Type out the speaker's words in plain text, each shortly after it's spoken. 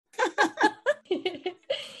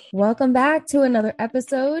Welcome back to another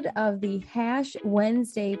episode of the Hash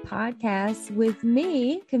Wednesday podcast with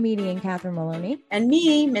me, comedian Catherine Maloney. And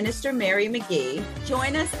me, Minister Mary McGee.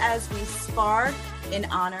 Join us as we spark in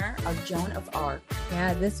honor of Joan of Arc.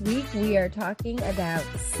 Yeah, this week we are talking about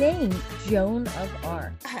Saint Joan of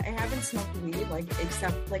Arc. I haven't smoked weed,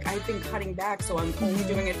 except I've been cutting back, so I'm only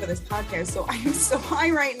doing it for this podcast, so I am so high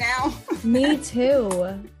right now. Me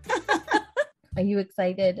too. Are you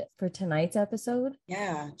excited for tonight's episode?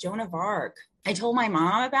 Yeah, Joan of Arc. I told my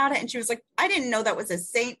mom about it and she was like, I didn't know that was a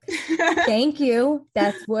saint. Thank you.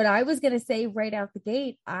 That's what I was going to say right out the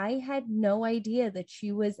gate. I had no idea that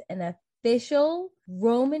she was an official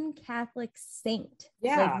Roman Catholic saint.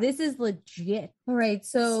 Yeah. This is legit. All right.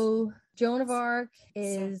 So Joan of Arc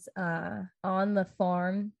is on the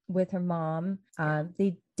farm with her mom.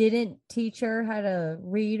 They didn't teach her how to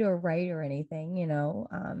read or write or anything,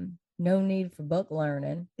 no need for book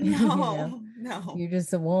learning. No. You're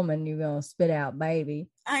just a woman. You're going to spit out baby.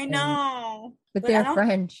 I know. But they're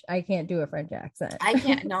French. I can't do a French accent. I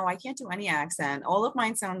can't do any accent. All of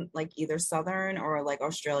mine sound like either Southern or like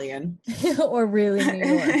Australian. Or really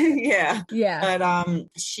New York. Yeah. But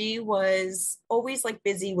she was always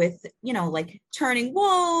busy with, turning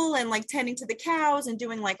wool and tending to the cows and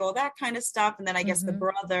doing all that kind of stuff. And then I guess the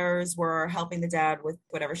brothers were helping the dad with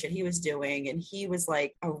whatever shit he was doing. And he was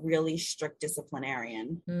a really strict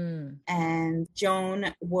disciplinarian. And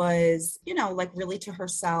Joan was, really to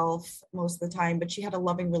herself most of the time, but she had a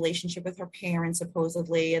loving relationship with her parents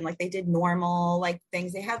supposedly, and they did normal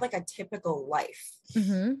things. They had a typical life.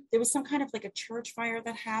 There was some kind of a church fire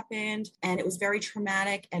that happened, and it was very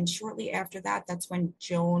traumatic. And shortly after that, that's when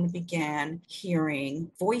Joan began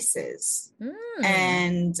hearing voices.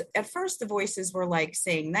 And at first the voices were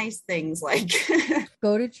saying nice things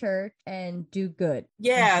go to church and do good.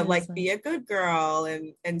 Yeah, be a good girl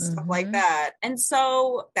and stuff like that. And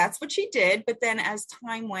so that's what she did. But then as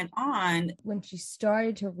time went on, when she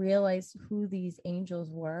started to realize who these angels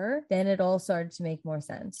were, then it all started to make more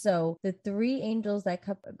sense. So the three angels that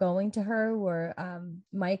kept going to her were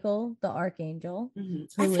Michael, the archangel.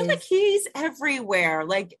 I feel like he's everywhere.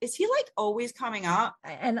 Is he always coming up?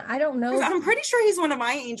 And I don't know. I'm pretty sure he's one of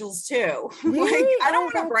my angels too. Really? I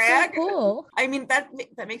don't want to brag. So cool. I mean, that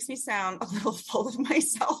makes me sound a little full of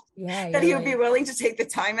myself. Yeah. That he would be willing to take the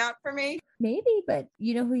time out for me. Maybe, but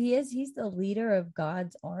you know who he is? He's the leader of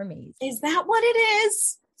God's armies. Is that what it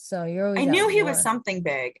is? So you're always I knew he was something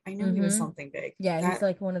big. He was something big. Yeah,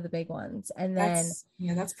 he's one of the big ones. And then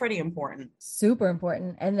that's pretty important. Super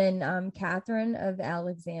important. And then Catherine of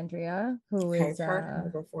Alexandria, who is I've heard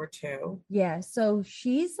her before too. Yeah, so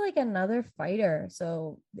she's another fighter.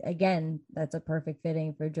 So again, that's a perfect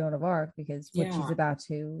fitting for Joan of Arc because what she's about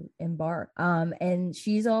to embark. And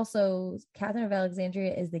she's also Catherine of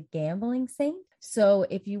Alexandria is the gambling saint. So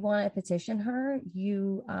if you want to petition her,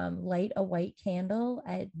 you light a white candle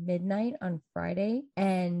at midnight on Friday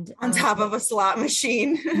and on top of a slot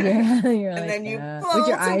machine. Yeah, you're and then you with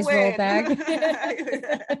your eyes roll back.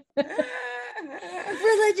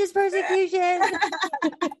 Religious persecution.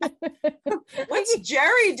 What's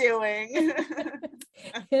Jerry doing?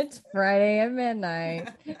 It's Friday at midnight.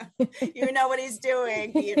 You know what he's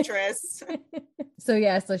doing, Beatrice.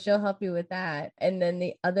 So she'll help you with that. And then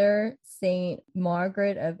the other Saint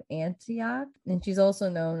Margaret of Antioch, and she's also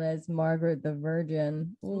known as Margaret the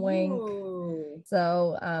Virgin. Wink. Ooh.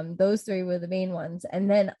 So those three were the main ones. And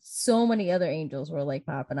then so many other angels were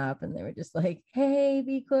popping up, and they were just hey,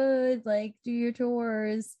 be good, do your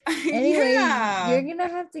chores. Anyway, you're gonna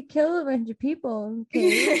have to kill a bunch of people.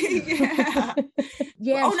 Okay?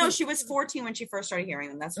 Yeah. Oh no, she was 14 when she first started hearing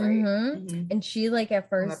them. That's right. And she at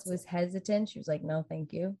first was hesitant. She was no,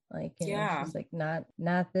 thank you. She's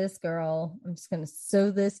not this girl. I'm just gonna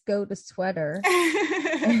sew this goat a sweater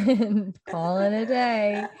and call it a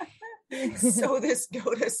day. Sew this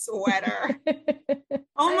goat a sweater.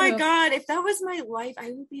 Oh my God, if that was my life,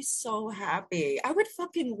 I would be so happy. I would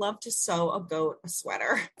fucking love to sew a goat a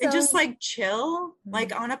sweater and just chill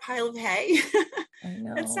on a pile of hay. I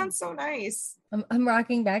know. That sounds so nice. I'm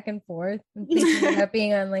rocking back and forth. I'm thinking about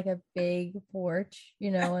being on a big porch,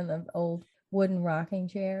 in the old wooden rocking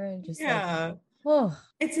chair and just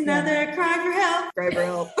it's another cry for help. Cry for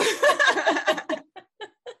help.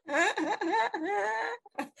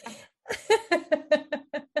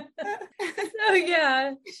 So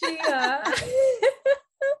yeah, she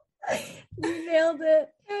you nailed it.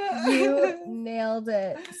 You nailed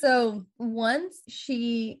it. So once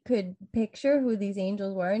she could picture who these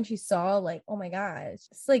angels were and she saw oh my gosh,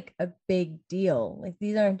 it's a big deal.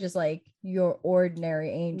 These aren't just your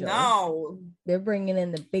ordinary angels. No. They're bringing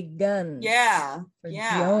in the big guns. Yeah. for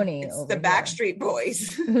Yeah, Joni it's over the Backstreet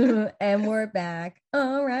Boys. and we're back.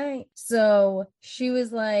 All right. So she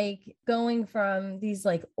was like going from these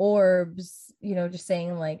like orbs, just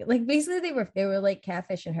saying like basically they were like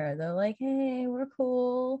catfishing her. They're like, hey, we're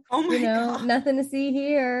cool. Oh my God. Nothing to see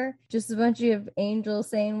here. Just a bunch of angels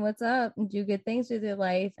saying what's up and do good things with your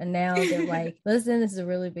life. And now they're like, listen, this is a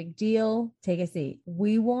really big deal. Take a seat.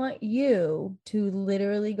 We want you to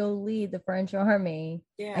literally go lead the French army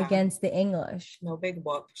against the English. No big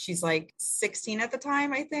whoop. She's like 16 at the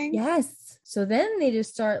time, I think. Yes. So then they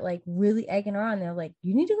just start like really egging her on. They're like,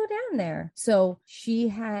 you need to go down there. So she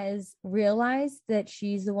has realized that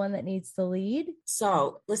she's the one that needs to lead.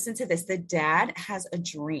 So listen to this. The dad has a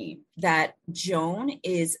dream that Joan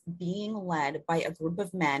is being led by a group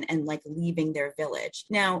of men and like leaving their village.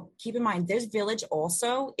 Now, keep in mind, this village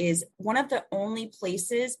also is one of the only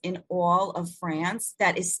places in all of France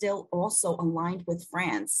that is still also aligned with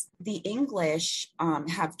France. The English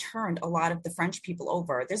have turned a lot of the French people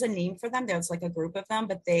over. There's a name for them. There's like a group of them,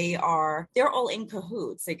 but they're all in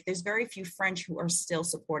cahoots. Like there's very few French who are still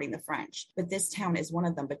supporting the French, but this town is one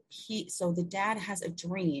of them. But so the dad has a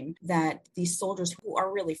dream that these soldiers who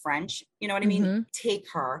are really French, you know what I mean,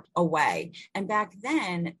 take her away. And back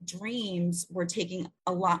then, dreams were taken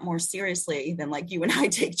a lot more seriously than like you and I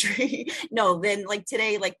take dreams. No, then like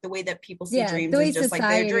today, like the way that people see dreams is just like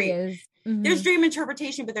their dream. There's dream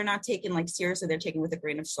interpretation, but they're not taken like seriously. They're taken with a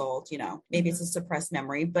grain of salt, maybe it's a suppressed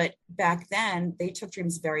memory. But back then they took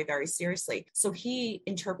dreams very, very seriously. So he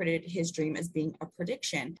interpreted his dream as being a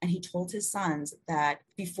prediction. And he told his sons that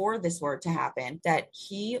before this were to happen, that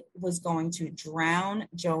he was going to drown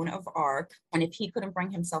Joan of Arc. And if he couldn't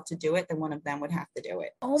bring himself to do it, then one of them would have to do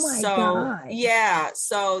it. Oh my God. Yeah.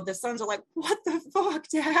 So the sons are like, what the fuck,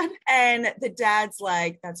 Dad? And the dad's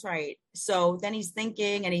like, that's right. So then he's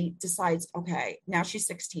thinking and he decides, okay, now she's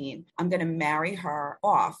 16. I'm going to marry her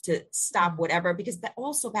off to stop whatever, because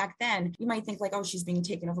also back then you might think like, oh, she's being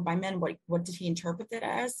taken over by men. What did he interpret it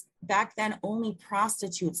as? Back then, only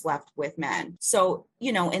prostitutes left with men. So,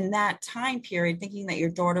 in that time period, thinking that your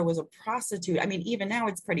daughter was a prostitute, I mean, even now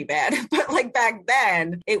it's pretty bad, but like back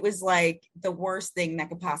then it was like the worst thing that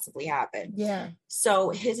could possibly happen. Yeah. So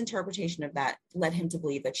his interpretation of that led him to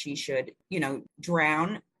believe that she should,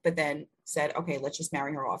 drown, but then said, okay, let's just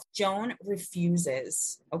marry her off. Joan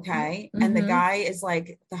refuses. Okay. And the guy is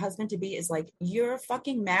like, the husband to be is like, you're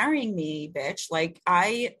fucking marrying me, bitch. Like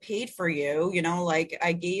I paid for you, like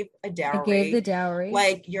I gave a dowry. I gave the dowry.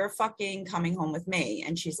 Like you're fucking coming home with me.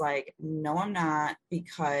 And she's like, no, I'm not,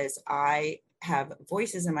 because I have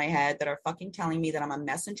voices in my head that are fucking telling me that I'm a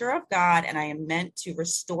messenger of God and I am meant to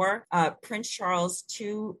restore Prince Charles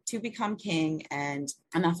to become king, and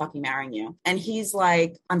I'm not fucking marrying you. And he's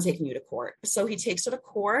like, I'm taking you to court. So he takes her to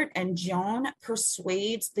court, and Joan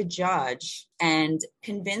persuades the judge and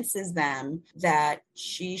convinces them that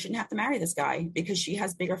she shouldn't have to marry this guy because she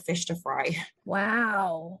has bigger fish to fry.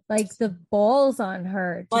 Wow. Like the balls on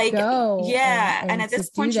her to go. Yeah. And at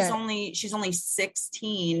this point, she's only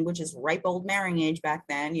 16, which is ripe old marrying age back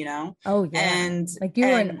then, Oh yeah. And like you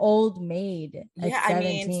were an old maid. Yeah. 17.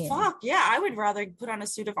 I mean, fuck yeah. I would rather put on a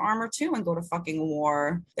suit of armor too and go to fucking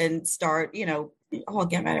war than start, I'll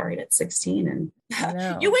get married at 16 and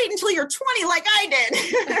you wait until you're 20 like I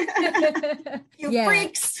did. You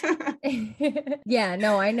freaks. Yeah,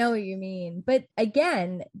 no, I know what you mean. But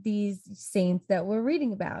again, these saints that we're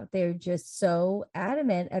reading about, they're just so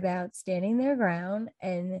adamant about standing their ground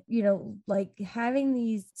and, like having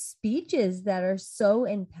these speeches that are so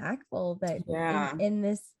impactful that in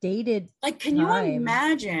this dated like, can you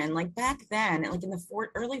imagine like back then, like in the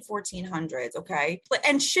early 1400s, okay?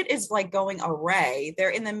 And shit is like going array. They're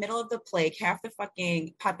in the middle of the plague. Half the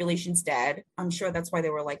fucking population's dead. I'm sure that's why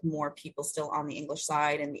there were like more people still on the English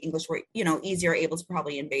side, and the English were, easier able to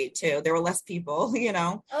probably invade too. There were less people,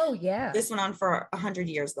 Oh yeah. This went on for 100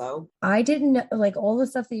 years though. I didn't know, like all the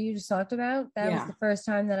stuff that you just talked about. That was the first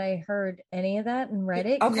time that I heard any of that and read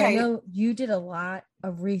it. Okay. I know you did a lot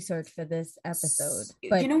of research for this episode.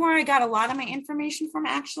 But you know where I got a lot of my information from,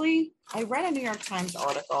 actually? I read a New York Times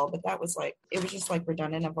article, but that was like, it was just like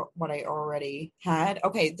redundant of what I already had.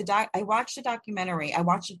 Okay, I watched a documentary. I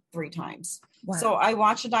watched it 3 times. Wow. So I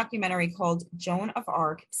watched a documentary called Joan of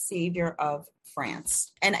Arc, Savior of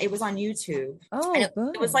France, and it was on YouTube. Oh,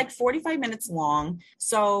 it was like 45 minutes long.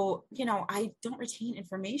 So, I don't retain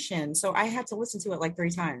information. So I had to listen to it like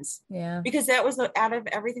 3 times. Yeah. Because that was out of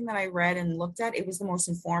everything that I read and looked at, it was the most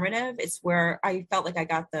informative. It's where I felt like I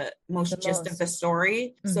got the most gist of the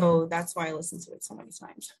story. Mm-hmm. So that's why I listened to it so many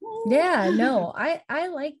times. Yeah, no, I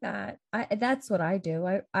like that. That's what I do.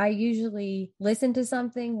 I usually listen to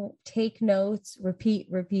something, take notes, repeat.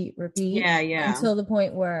 Yeah, yeah. Until the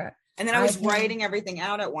point where and then I was writing everything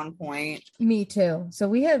out at one point. Me too. So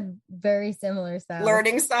we have very similar styles.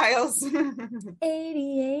 Learning styles. ADHD.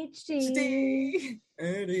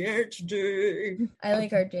 ADHD. I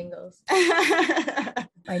like our jingles.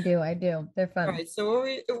 I do. They're fun. All right. So what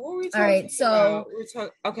were we talking All right. So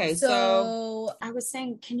about? Okay. So I was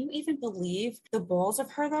saying, can you even believe the balls of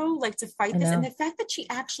her though? Like to fight this, and the fact that she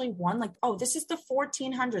actually won. Like, oh, this is the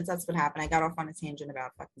 1400s. That's what happened. I got off on a tangent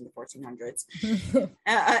about fucking the 1400s.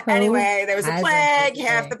 Anyway, there was a plague.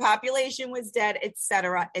 Half the population was dead,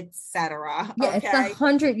 etc., etc. Yeah, it's the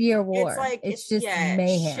 100-year war. It's like it's just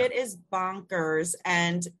mayhem. Shit is bonkers,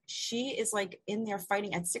 and she is like in there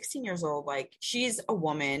fighting at 16 years old. Like she's a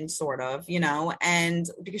woman, sort of, you know, and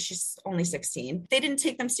because she's only 16, they didn't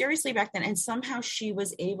take them seriously back then, and somehow she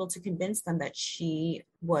was able to convince them that she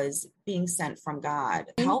was being sent from God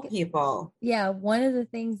to help people. Yeah, one of the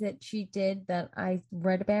things that she did that I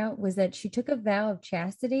read about was that she took a vow of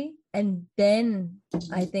chastity, and then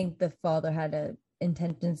I think the father had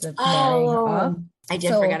intentions of marrying her off. I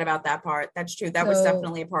did forget about that part. That's true. That was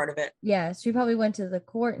definitely a part of it. Yeah. She probably went to the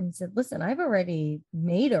court and said, listen, I've already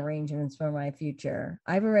made arrangements for my future.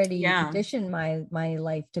 I've already petitioned my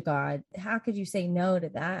life to God. How could you say no to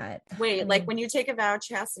that? Wait, like when you take a vow of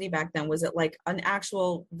chastity back then, was it like an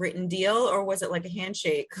actual written deal, or was it like a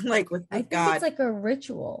handshake? Like with God? I think it's like a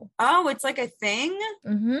ritual. Oh, it's like a thing?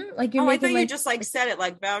 Mm-hmm. Like you're I thought you just like said it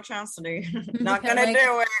like vow of chastity. Not gonna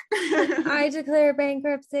do it. I declare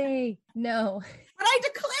bankruptcy. No. But I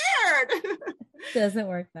declared. Doesn't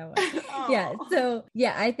work that way. Oh. Yeah. So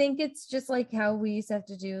yeah, I think it's just like how we used to have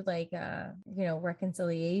to do like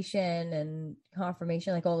reconciliation and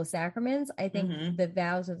confirmation, like all the sacraments. I think the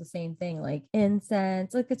vows are the same thing, like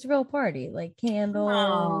incense, like it's a real party, like candles.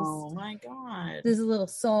 Oh my God. There's a little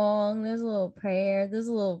song, there's a little prayer, there's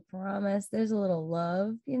a little promise, there's a little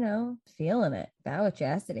love, feeling it. Vow of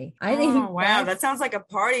chastity. I think wow, that sounds like a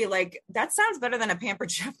party. Like that sounds better than a Pampered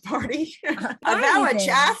Chef party. A vow of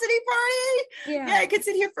chastity party. Yeah, I could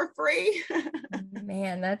sit here for free.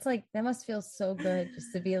 Man, that must feel so good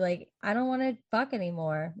just to be like, I don't want to fuck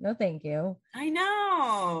anymore. No, thank you. I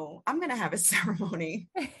know. I'm gonna have a ceremony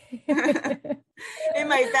in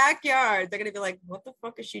my backyard. They're gonna be like, what the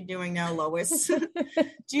fuck is she doing now, Lois? Do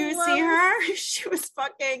you see her? She was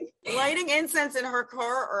fucking lighting incense in her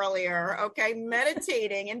car earlier, okay,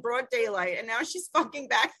 meditating in broad daylight, and now she's fucking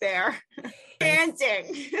back there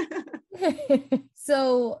dancing.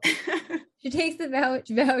 So she takes the vow of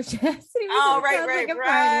chastity. Oh, right.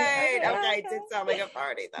 Okay, it did sound like a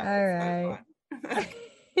party. All right.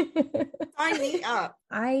 Sign me up.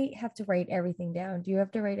 I have to write everything down. Do you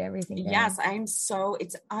have to write everything down? Yes,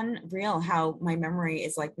 it's unreal how my memory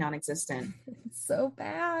is like non-existent. It's so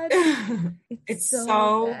bad. It's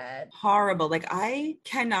so bad. Horrible. Like I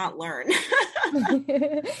cannot learn.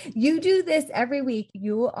 You do this every week.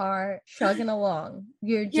 You are chugging along.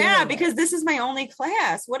 Because this is my only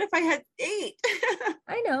class. What if I had 8?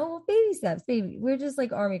 I know. Baby steps, baby. We're just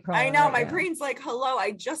like army crawling. I know. My brain's like, hello,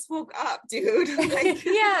 I just woke up, dude. Like,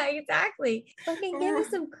 yeah, exactly. Fucking give me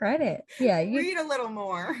some credit. Yeah. Read a little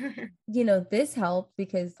more. This helps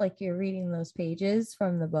because like you're reading those pages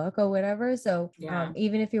from the book or whatever. So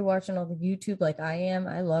even if you're watching all the YouTube like I am,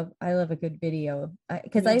 I love a good video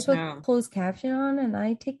because I put closed caption on and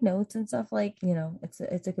I take notes and stuff. Like,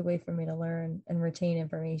 it's a good way for me to learn and retain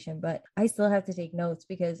information, but I still have to take notes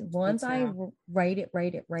because once I write it.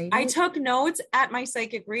 I took notes at my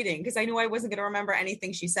psychic reading because I knew I wasn't going to remember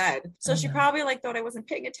anything she said. So she probably like thought I wasn't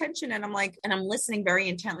paying attention, and I'm like, and I'm listening very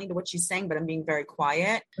intently to what she's saying, but I'm being very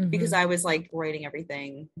quiet because I was like writing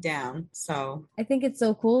everything down. So I think it's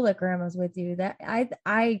so cool that grandma's with you. That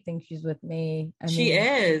I think she's with me. She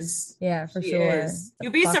is. Yeah, for sure.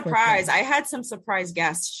 You'd be surprised. I had some surprise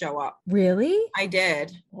guests show up. Really? I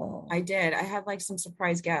did. Whoa. I did. I had like some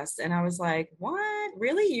surprise guests, and I was like, what?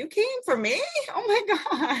 Really? You came for me? Oh my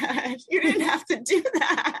God. You didn't have to do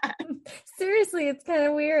that. Seriously, it's kind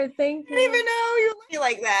of weird. Thank you. I didn't even know you look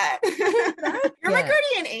like that. You're my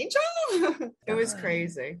guardian angel. It was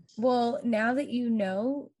crazy. Well, now that you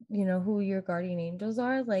know who your guardian angels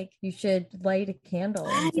are, like you should light a candle.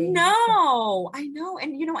 I know.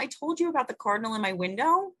 And I told you about the cardinal in my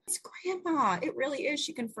window. It's grandma. It really is.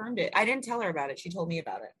 She confirmed it. I didn't tell her about it. She told me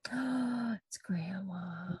about it. It's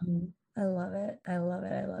grandma. I love it. I love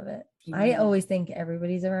it. I love it. You I know, always think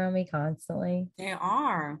everybody's around me constantly. they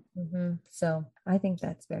are. So I think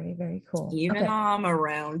that's very, very cool. Even Okay. I'm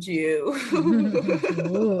around you.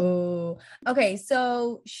 Ooh. Okay,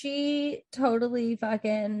 so she totally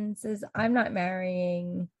fucking says, I'm not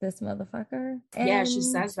marrying this motherfucker. Yeah, she And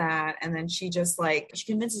says that. And then she just like, she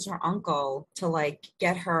convinces her uncle to like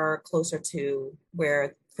get her closer to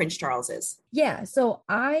where Prince Charles is. yeah, so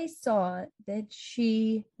I saw that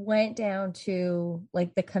she went down to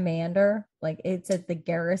like the commander, like it's at the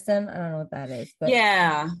garrison. I don't know what that is, but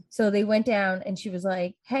Yeah. so they went down and she was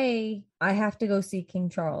like, hey, I have to go see King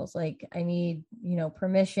Charles. Like, I need,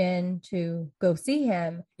 permission to go see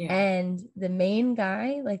him. Yeah. And the main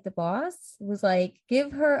guy, like the boss, was like,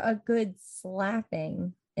 give her a good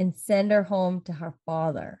slapping and send her home to her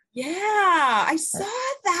father. Yeah, I saw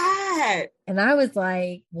that. And I was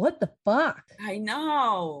like, what the fuck? I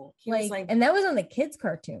know. He was like, and that was on the kids'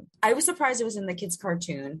 cartoon. I was surprised it was in the kids'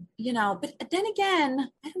 cartoon, but then again,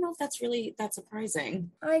 I don't know if that's really that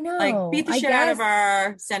surprising. I know. Like, beat the shit out of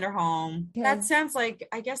her, send her home. Yeah. That sounds like,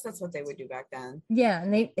 I guess that's what they would do back then. Yeah.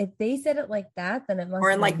 And if they said it like that, then it must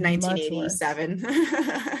or in be like 1987.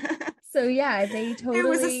 So yeah, they totally. It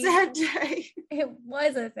was a sad day. It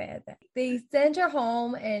was a sad day. They sent her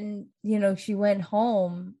home, and she went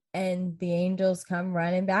home, and the angels come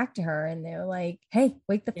running back to her, and they're like, "Hey,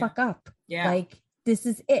 wake the fuck up! Yeah, like this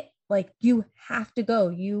is it. Like you have to go.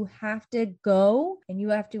 You have to go, and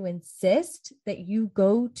you have to insist that you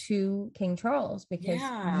go to King Charles because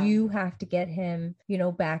you have to get him,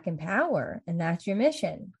 back in power, and that's your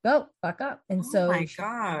mission. Go fuck up." And so, my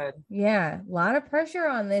God, yeah, a lot of pressure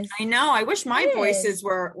on this. I know. I wish my voices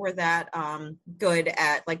were that good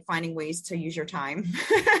at like finding ways to use your time.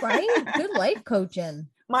 Right? Good life coaching.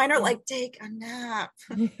 Mine are like, take a nap.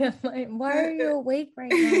 Why are you awake right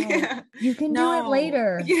now? You can do it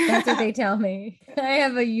later. Yeah. That's what they tell me. I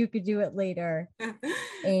have a you could do it later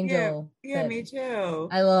angel. Yeah, me too.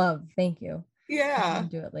 I love. Thank you. Yeah.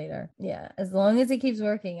 Do it later. Yeah. As long as it keeps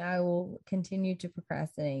working, I will continue to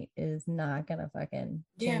procrastinate. It is not gonna fucking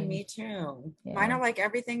change. Yeah, me too. Yeah. Mine are like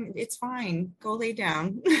everything, it's fine. Go lay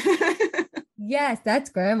down. Yes, that's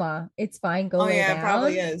grandma. It's fine. Go lay down. It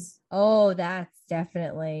probably is. Oh, that's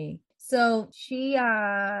definitely. So she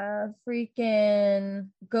freaking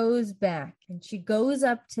goes back, and she goes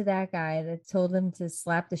up to that guy that told him to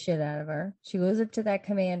slap the shit out of her. She goes up to that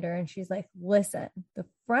commander and she's like, listen, the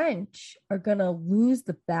French are gonna lose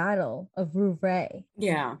the battle of Rouvray.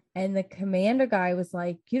 Yeah. And the commander guy was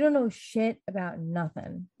like, you don't know shit about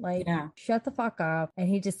nothing. Like, shut the fuck up. And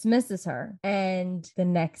he dismisses her. And the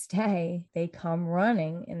next day they come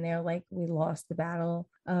running and they're like, we lost the battle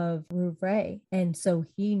of Rouvray. And so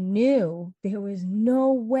he knew there was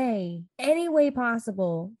no way, any way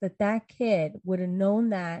possible, that kid would have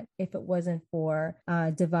known that if it wasn't for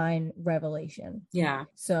divine revelation. Yeah.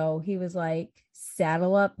 So he was like,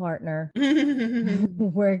 saddle up, partner.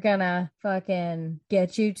 We're gonna fucking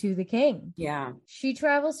get you to the king. Yeah. She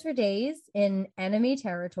travels for days in enemy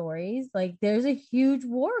territories. Like there's a huge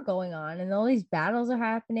war going on and all these battles are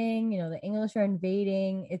happening. The English are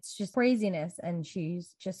invading. It's just craziness. And she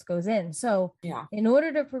just goes in. So in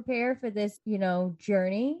order to prepare for this,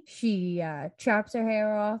 journey, she chops her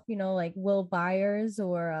hair off, like Will Byers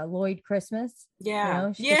or Lloyd Christmas.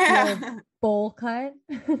 Yeah. She gets a bowl cut.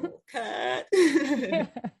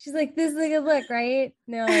 She's like, this is a good look, right?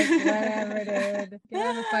 And they're like, whatever, dude. Get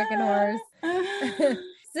on the fucking horse.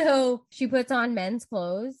 So she puts on men's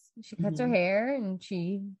clothes. She cuts her hair and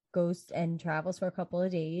she goes and travels for a couple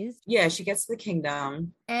of days. Yeah, she gets to the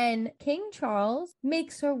kingdom. And King Charles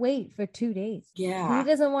makes her wait for 2 days. Yeah. He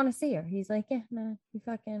doesn't want to see her. He's like, yeah, no, you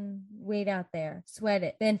fucking wait out there. Sweat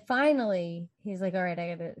it. Then finally, he's like, all right, I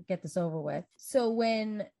gotta get this over with. So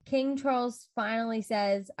when King Charles finally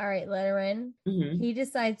says, all right, let her in, he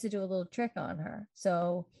decides to do a little trick on her.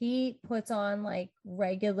 So he puts on like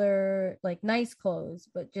regular, like nice clothes,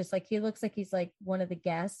 but just like he looks like he's like one of the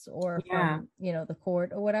guests or from, the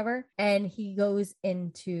court or whatever. And he goes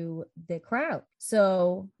into the crowd.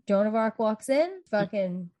 So Joan of Arc walks in,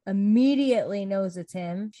 fucking immediately knows it's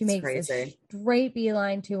him. She makes a straight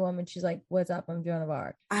beeline to him and she's like, what's up? I'm Joan of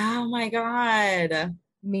Arc. Oh my God.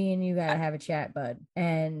 Me and you gotta have a chat, bud.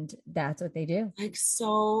 And that's what they do. Like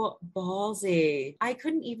so ballsy. I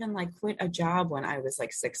couldn't even like quit a job when I was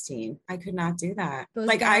like 16. I could not do that.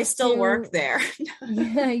 Like I still work there.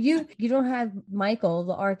 Yeah, you don't have Michael,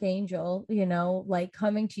 the archangel, like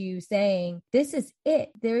coming to you saying, this is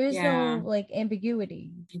it. There is no like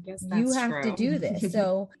ambiguity. I guess that's you have to do this.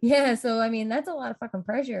 So I mean, that's a lot of fucking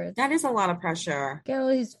pressure. That is a lot of pressure. Get all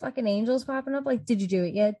these fucking angels popping up. Like, did you do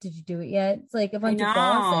it yet? Did you do it yet? It's like a bunch of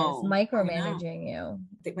bosses I know. micromanaging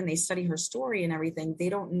you. When they study her story and everything, they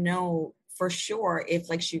don't know for sure if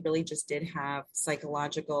like she really just did have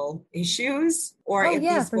psychological issues or Oh if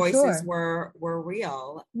yeah, these for voices sure. were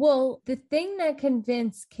real. Well, the thing that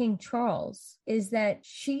convinced King Charles is that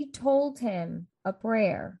she told him a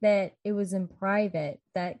prayer that it was in private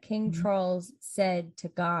that King Charles said to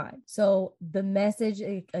God. So the message,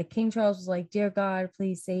 King Charles was like, "Dear God,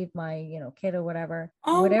 please save my, kid or whatever."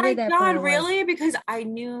 Oh Whatever my that God, prayer was. really? Because I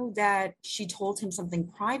knew that she told him something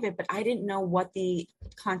private, but I didn't know what the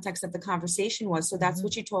context of the conversation was. So that's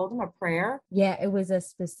what she told him, a prayer? Yeah, it was a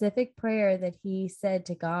specific prayer that he said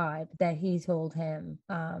to God that he told him,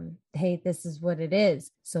 hey, this is what it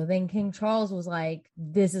is. So then King Charles was like,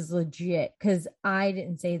 this is legit because I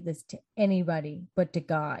didn't say this to anybody but to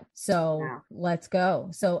God. So Yeah. let's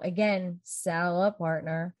go. So again, saddle up,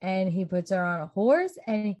 partner. And he puts her on a horse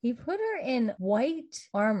and he put her in white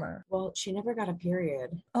armor. Well, she never got a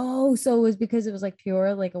period. Oh, so it was because it was like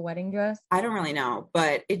pure, like a wedding dress? I don't really know,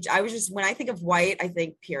 but I was just, when I think of white, I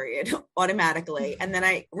think period automatically. And then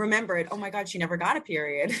I remembered, oh my God, she never got a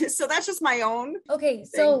period. So that's just my own Okay, thing,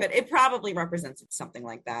 so but it probably represents something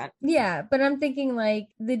like that. yeah, but I'm thinking like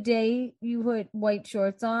the day you put white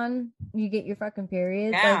shorts on, you get your fucking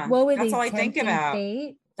period. Like, Yeah, what were that's they all I think tempting about.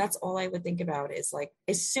 fate? That's all I would think about is like,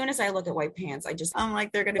 as soon as I look at white pants, I'm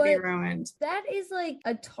like, they're going to be But ruined. that is like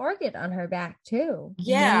a target on her back too.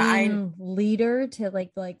 Yeah, Main leader to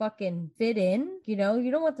like fucking fit in. You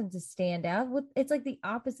don't want them to stand out. It's like the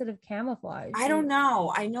opposite of camouflage. I don't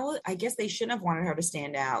know. I guess they shouldn't have wanted her to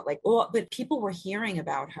stand out. Like, well, but people were hearing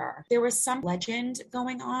about her. There was some legend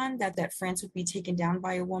going on that France would be taken down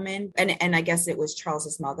by a woman. And I guess it was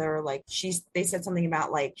Charles's mother. Like they said something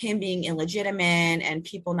about like him being illegitimate and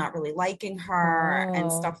people not really liking her and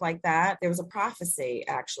stuff like that. There was a prophecy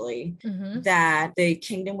actually that the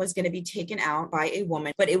kingdom was going to be taken out by a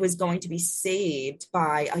woman, but it was going to be saved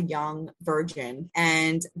by a young virgin.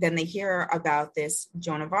 And then they hear about this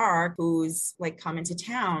Joan of Arc who's like coming to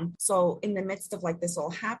town. So in the midst of like this all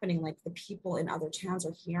happening, like the people in other towns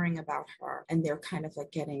are hearing about her and they're kind of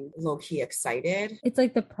like getting low-key excited. It's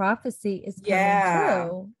like the prophecy is coming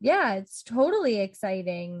true. Yeah, it's totally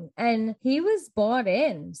exciting. And he was bought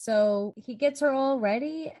in. So he gets her all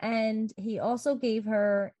ready and he also gave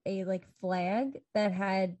her a like flag that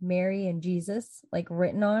had Mary and Jesus like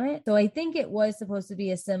written on it. So I think it was supposed to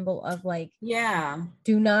be a symbol of like,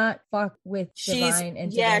 do not fuck with divine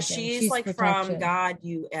intervention. Yeah, she's like protection. From God,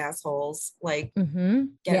 you assholes. Like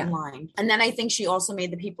get in line. And then I think she also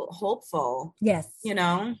made the people hopeful. Yes.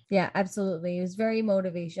 Yeah, absolutely. It was very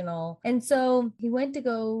motivational. And so he went to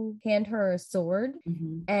go hand her a sword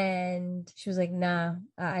and she was like, nah,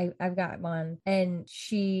 I've got one. And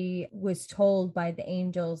she was told by the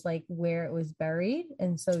angels like where it was buried.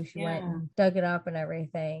 And so she went and dug it up and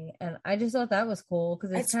everything. And I just thought that was cool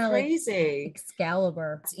because it's kind of like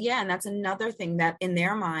Excalibur. Yeah, and that's another thing that in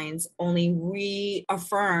their minds only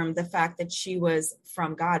reaffirmed the fact that she was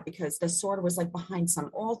from God, because the sword was like behind some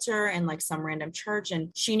altar and like some random church, and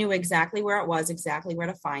she knew exactly where it was, exactly where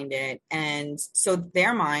to find it. And so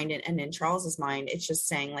their mind and in Charles's mind, it's just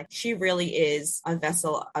saying like she really is a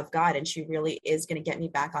vessel of God and she really is going to get me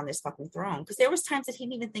back on this fucking throne. Because there was times that he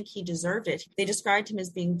didn't even think he deserved it. They described him as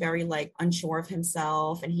being very like unsure of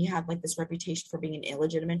himself, and he had like this reputation for being an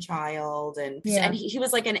illegitimate child, and he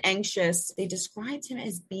was like an anxious. They described him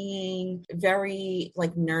as being very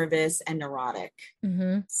like nervous and neurotic.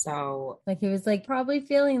 So like he was like probably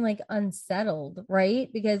feeling like unsettled,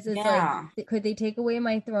 right? Because it's like, could they take away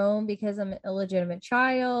my throne because I'm an illegitimate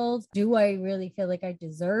child? Do I really feel like I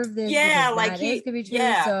deserve this? Yeah, like that could be true.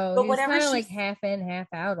 So but he was kind of like half in, half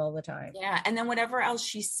out all the time. Yeah, and then whatever else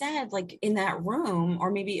she said, like in that room,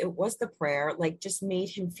 or maybe it was the prayer, like just made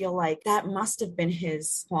him feel like that must have been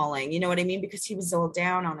his calling. You know what I mean? Because he was all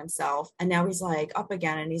down on himself, and now he's like up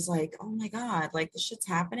again, and he's like, oh my God, like this shit's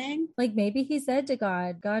happening. Like maybe he said to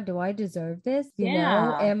God, do I deserve this? You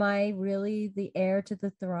know, am I really the heir to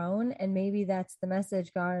the throne? And maybe that's the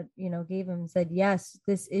message God, gave him, said, yes,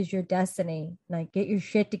 this is your destiny. Like get your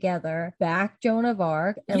shit together, back Joan of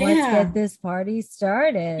Arc, and let's get this party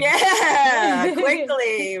started. Yeah,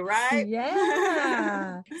 quickly, right?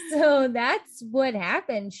 Yeah. So that's what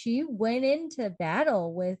happened. She went into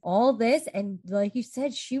battle with all this, and like you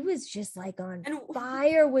said, she was just like on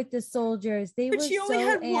fire with the soldiers. They were so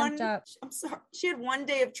amped up. I'm sorry, she had 1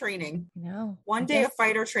 day of training. No, one day of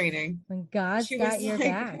fighter training. When God's got your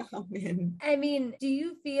back. I mean, do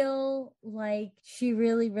you feel like she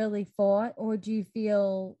really, really fought, or do you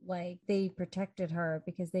feel like they protected protected her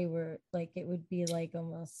because they were like, it would be like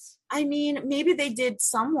almost. I mean, maybe they did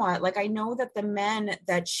somewhat. Like, I know that the men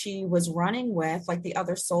that she was running with, like the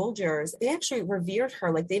other soldiers, they actually revered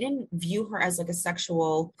her. Like, they didn't view her as like a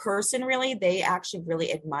sexual person, really. They actually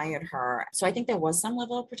really admired her. So I think there was some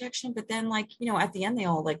level of protection. But then, like, you know, at the end, they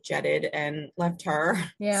all like jetted and left her.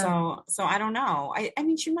 Yeah. So I don't know. I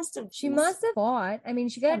mean, she must have fought. I mean,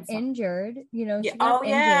 she got injured, you know. Yeah. She got injured.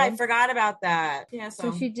 Yeah, I forgot about that. Yeah.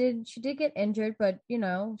 So she did get injured, but you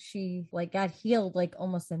know, she like got healed like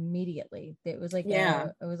almost immediately. It was like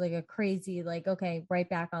it was like a crazy, like, okay, right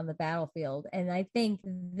back on the battlefield. And I think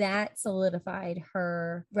that solidified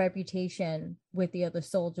her reputation with the other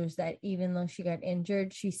soldiers, that even though she got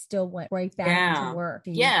injured, she still went right back to work.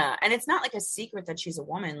 Yeah. And it's not like a secret that she's a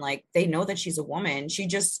woman. Like, they know that she's a woman. She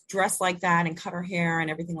just dressed like that and cut her hair and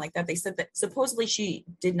everything like that. They said that supposedly she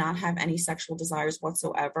did not have any sexual desires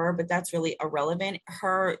whatsoever, but that's really irrelevant.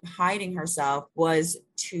 Her hiding herself was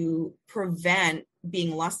to prevent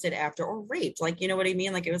being lusted after or raped. Like, you know what I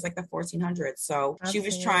mean? Like, it was like the 1400s. So Absolutely. She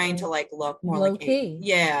was trying to like look more low like key.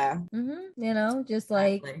 Yeah. Mm-hmm. You know, just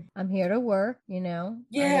like, I'm here to work, you know.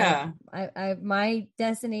 Yeah. I my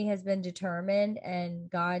destiny has been determined, and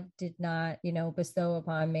God did not, you know, bestow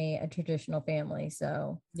upon me a traditional family.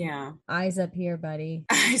 So yeah. Eyes up here, buddy.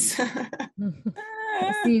 I see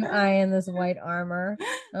you eyeing this white armor.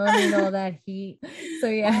 I don't need all that heat. So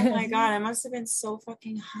yeah. Oh my God, it must have been so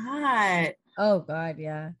fucking hot. Oh God,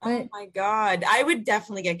 yeah. But, oh my God. I would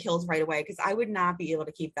definitely get killed right away because I would not be able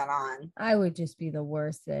to keep that on. I would just be the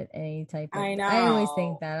worst at any type of. I know. I always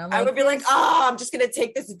think that. I would be like, oh, I'm just gonna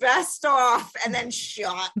take this vest off and then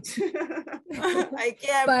shot. I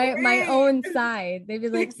can't by my own side. They'd be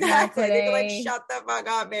like, exactly. They'd be like, shut the fuck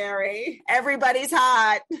up, Mary. Everybody's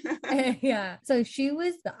hot. Yeah. So she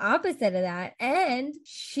was the opposite of that, and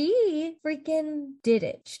she freaking did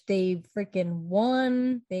it. They freaking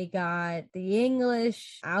won. They got the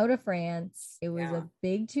English out of France. It was a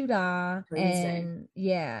big tuda. And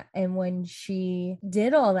and when she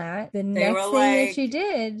did all that, the next thing that she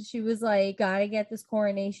did, she was like, gotta get this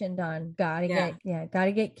coronation done. Gotta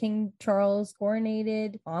get King Charles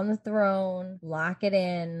coronated on the throne, lock it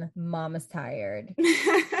in. Mama's tired.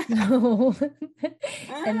 And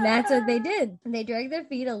that's what they did. They dragged their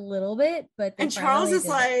feet a little bit, but and Charles is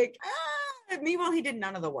like, meanwhile, he did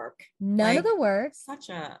none of the work. None of the work. Such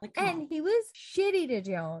a and he was shitty to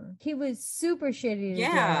Joan. He was super shitty to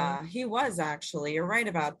Joan. Yeah, he was actually. You're right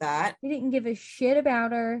about that. He didn't give a shit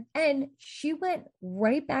about her. And she went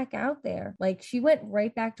right back out there. Like, she went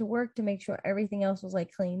right back to work to make sure everything else was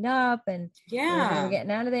like cleaned up and they were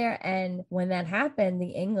getting out of there. And when that happened,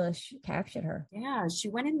 the English captured her. Yeah, she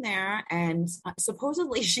went in there and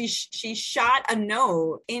supposedly she shot a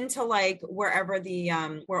note into like wherever the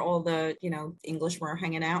where all the, you know, English were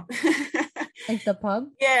hanging out. Like the pub?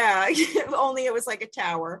 Yeah, only it was like a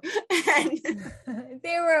tower. And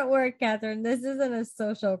they were at work, Catherine. This isn't a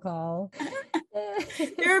social call.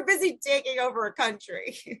 They were busy taking over a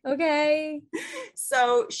country. Okay.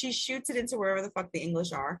 So she shoots it into wherever the fuck the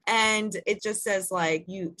English are. And it just says like,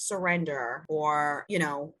 you surrender, or, you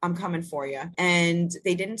know, I'm coming for you. And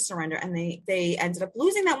they didn't surrender. And they ended up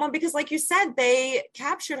losing that one because, like you said, they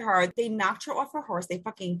captured her. They knocked her off her horse. They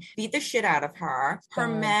fucking beat the shit out of her. Her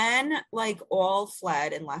men like all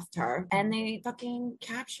fled and left her. And they fucking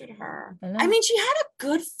captured her. I mean, she had a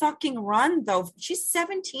good fucking run though. She's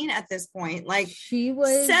 17 at this point. Like, she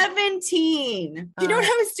was 17. Do you know what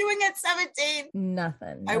I was doing at 17?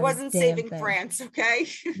 Nothing. I wasn't saving France, okay?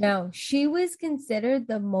 No, she was considered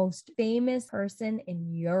the most famous person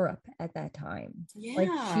in Europe at that time. Yeah.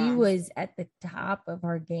 Like, she was at the top of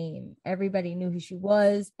her game. Everybody knew who she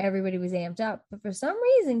was. Everybody was amped up. But for some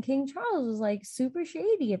reason, King Charles was like super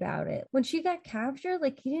shady about it. When she got captured,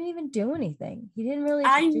 like, he didn't even do anything. He didn't really.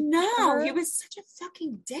 I know. He was such a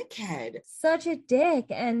fucking dickhead. Such a dick.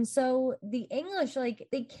 And so the English, like,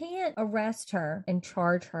 they can't arrest her and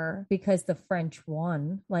charge her because the French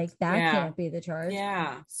won. Like, that can't be the charge.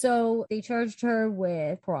 Yeah. So they charged her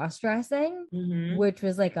with cross-dressing, which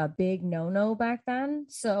was like a big no-no back then.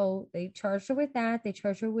 So they charged her with that. They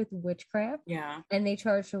charged her with witchcraft. Yeah. And they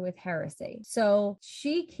charged her with heresy. So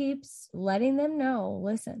she keeps letting them know,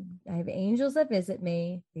 listen, I have angels that visit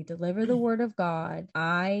me. They deliver the word of God.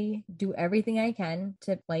 I do everything I can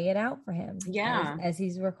to play it out for him. Yeah. As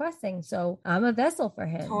he's requesting. So I'm a vessel for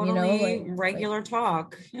him, totally regular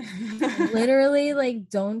talk. Literally, like,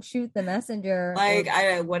 don't shoot the messenger. Like,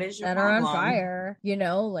 what is your that problem? Are on fire,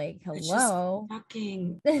 like, hello.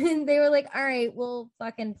 Fucking. And they were like, all right, we'll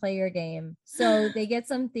fucking play your game. So they get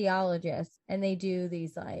some theologists and they do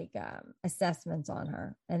these like assessments on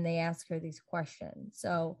her and they ask her these questions.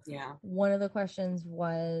 So yeah, one of the questions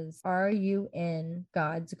was, are you in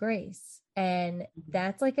God's grace? And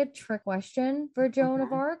that's like a trick question for Joan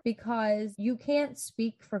of Arc because you can't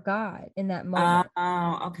speak for God in that moment.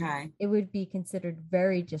 Oh, okay. It would be considered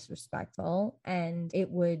very disrespectful and it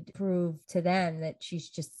would prove to them that she's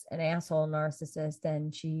just an asshole narcissist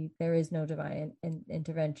and there is no divine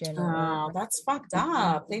intervention. Oh, that's fucked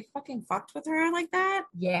up. They fucking fucked with her like that?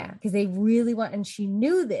 Yeah, because they really want, and she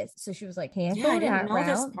knew this. So she was like, can't go that route.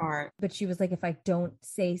 This part. But she was like, if I don't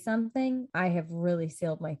say something, I have really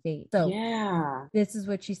sealed my fate. So yeah, this is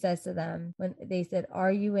what she says to them when they said,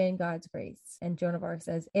 are you in God's grace? And Joan of Arc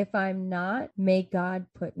says, if I'm not, may God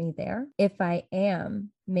put me there. If I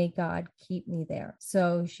am, may God keep me there.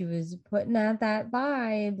 So she was putting out that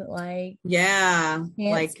vibe, like, yeah,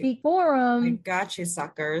 can't speak for them. I got you,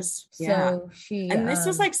 suckers. So and this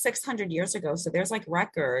was like 600 years ago. So there's like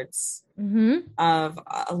records of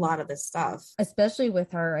a lot of this stuff, especially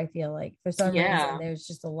with her. I feel like for some reason there's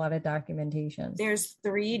just a lot of documentation. There's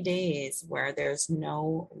 3 days where there's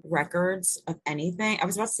no records of anything. I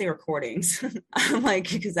was about to say recordings,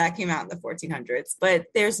 like, because that came out in the 1400s, but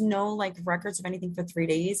there's no like records of anything for 3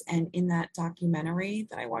 days. And in that documentary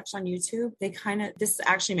that I watched on YouTube, this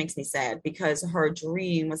actually makes me sad because her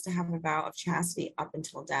dream was to have a vow of chastity up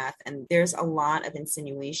until death. And there's a lot of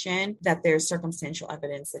insinuation that there's circumstantial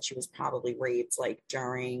evidence that she was probably raped like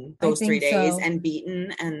during those 3 days and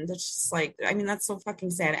beaten. And it's just like, I mean, that's so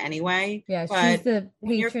fucking sad anyway. Yeah, but she's the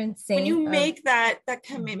patron saint. When you make that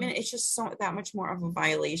commitment, it's just so that much more of a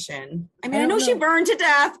violation. I mean, I know she burned to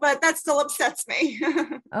death, but that still upsets me.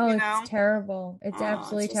 It's terrible. It's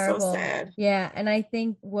absolutely terrible. So sad. Yeah, and I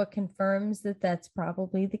think what confirms that that's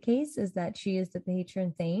probably the case is that she is the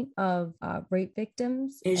patron saint of rape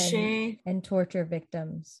victims. And torture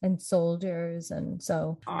victims and soldiers, and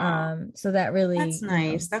so so that really, that's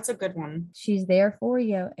nice. That's a good one. She's there for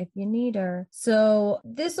you if you need her. So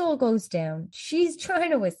this all goes down. She's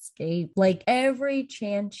trying to escape like every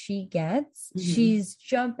chance she gets. She's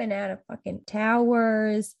jumping out of fucking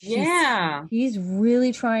towers. She's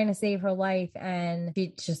really trying to save her life, and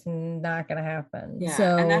it's just not gonna happen.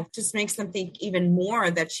 So, and that just makes them think even more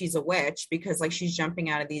that she's a witch because like she's jumping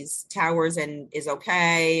out of these towers and is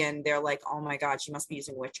okay, and they're like, oh my god, she must be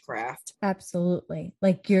using witchcraft. Absolutely.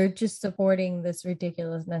 Like you're just supporting this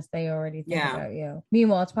ridiculousness they already think about you.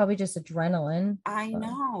 Meanwhile, it's probably just adrenaline. I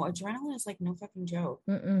know. Adrenaline is like no fucking joke.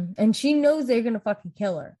 And she knows they're gonna fucking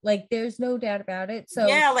kill her. Like there's no doubt about it. So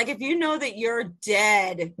like if you know that you're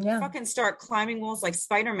dead, you fucking start climbing walls like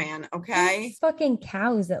Spider-Man, okay? These fucking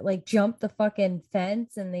cows that like jump the fucking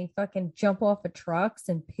fence and they fucking jump off of trucks,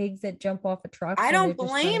 and pigs that jump off of trucks. I don't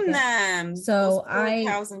blame them. So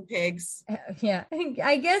cows and pigs. Yeah.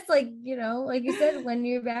 I guess like, like you said, when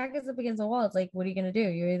your back is up against the wall, it's like, what are you gonna do?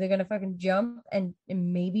 You're either gonna fucking jump and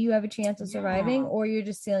maybe you have a chance of surviving, or you're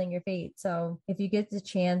just sealing your fate. So if you get the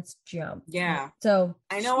chance, jump. Yeah. So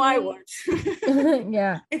I know I would.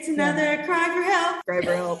 Yeah. It's another cry for help. Cry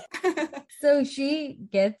for help. So she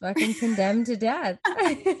gets fucking condemned to death.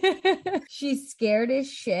 She's scared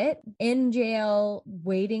as shit in jail,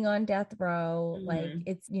 waiting on death row. Like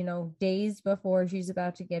it's, days before she's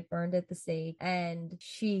about to get burned at the stake. And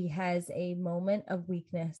she has a moment of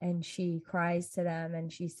weakness and she cries to them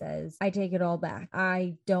and she says, I take it all back.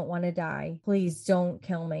 I don't want to die. Please don't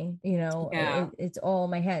kill me. It's all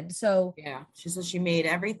in my head. So she says she made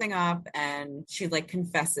everything up and she like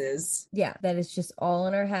confesses. Yeah, that it's just all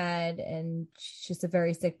in her head and she's just a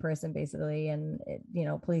very sick person basically. And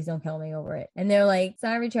please don't kill me over it. And they're like,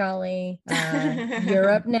 sorry, Charlie, you're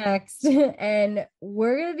up next. And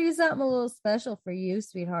we're going to do something a little special for you,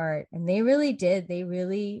 sweetheart. And they really did. They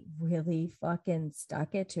really, really fucking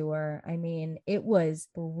stuck it to her. I mean, it was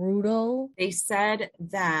brutal. They said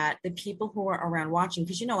that the people who were around watching,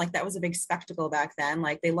 because, like that was a big spectacle back then,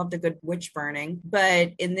 like they loved a good witch burning.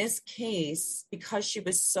 But in this case, because she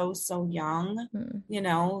was so young,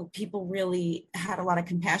 people really had a lot of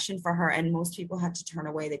compassion for her. And most people people had to turn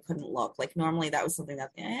away. They couldn't look. Like normally that was something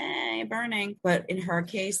that, burning. But in her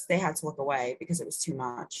case, they had to look away because it was too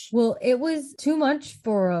much. Well, it was too much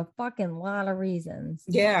for a fucking lot of reasons.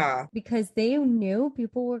 Yeah. Because they knew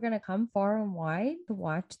people were going to come far and wide to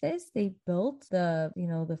watch this. They built the,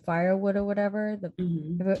 the firewood or whatever.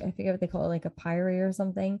 I forget what they call it, like a pyre or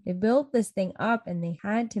something. They built this thing up and they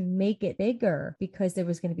had to make it bigger because there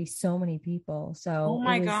was going to be so many people. So, oh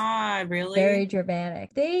my God, really? Very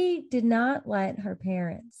dramatic. They did not let her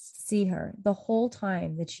parents see her the whole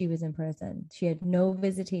time that she was in prison. She had no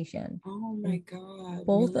visitation. Oh my God.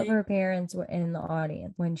 Both really? of her parents were in the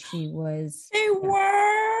audience when she was.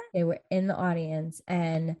 They were in the audience,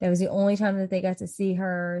 and that was the only time that they got to see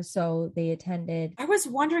her. So they attended. I was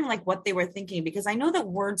wondering like what they were thinking, because I know that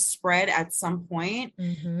word spread at some point,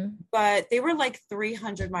 but they were like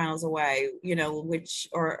 300 miles away,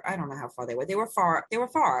 or I don't know how far they were. They were far.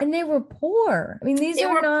 And they were poor. I mean, these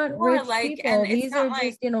are not rich people. These are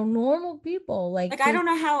just, normal people. Like I don't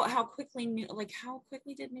know how quickly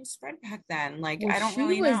did news spread back then? Like, I don't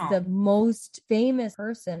really know. She was the most famous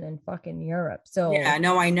person in fucking Europe. So yeah,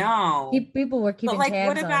 no, I know. People were keeping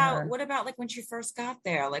tabs on her. What about like when she first got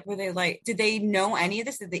there? Like, were they like, did they know any of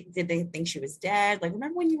this? Did they think she was dead? Like,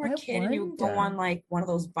 remember when you were a kid and you would go on like one of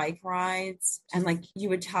those bike rides and like you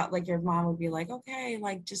would tell, like your mom would be like, okay,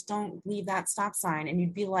 like just don't leave that stop sign, and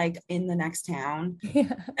you'd be like in the next town.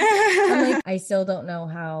 Yeah. I'm like, I still don't know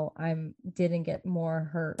how I didn't get more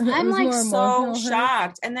hurt. I'm like so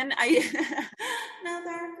shocked. And then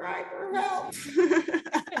another cry for help.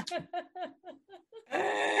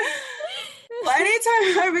 Well,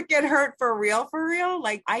 anytime I would get hurt for real,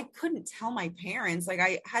 like I couldn't tell my parents. Like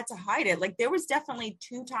I had to hide it. Like there was definitely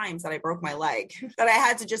 2 times that I broke my leg that I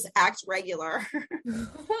had to just act regular.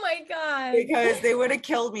 Oh my God. Because they would have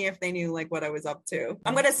killed me if they knew like what I was up to.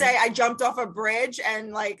 I'm going to say I jumped off a bridge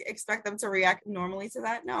and like expect them to react normally to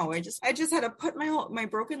that. No, I just had to put my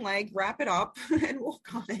broken leg, wrap it up and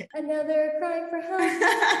walk on it. Another cry for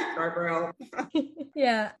help. Cry for help.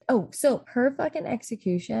 Yeah. Oh, so her fucking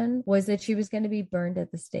execution was that she was going to be burned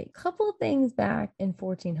at the stake. Couple things back in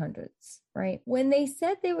 1400s. Right. When they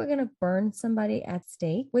said they were going to burn somebody at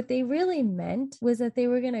stake, what they really meant was that they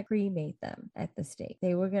were going to cremate them at the stake.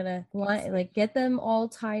 They were going to like get them all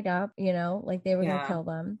tied up, like they were going to kill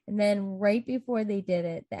them. And then right before they did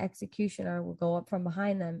it, the executioner would go up from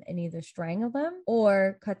behind them and either strangle them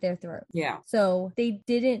or cut their throat. Yeah. So they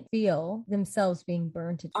didn't feel themselves being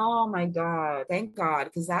burned to death. Oh my God. Thank God.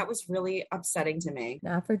 Because that was really upsetting to me.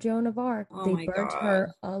 Not for Joan of Arc. They burnt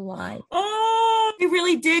her alive. Oh, they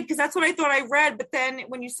really did. Because that's what I thought I read, but then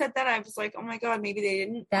when you said that, I was like, oh my God, maybe they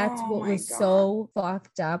didn't. That's what was so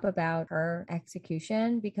fucked up about her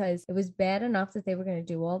execution, because it was bad enough that they were going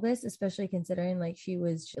to do all this, especially considering like she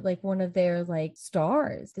was like one of their like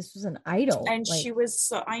stars. This was an idol, and like, she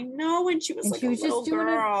was I know, and she was like a little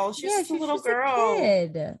girl. She was just a little girl,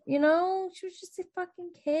 kid. She was just a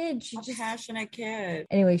fucking kid. She just passionate kid.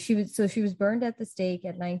 Anyway, she was burned at the stake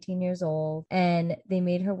at 19 years old, and they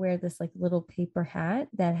made her wear this like little paper hat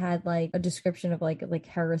that had like a description of like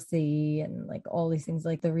heresy and like all these things,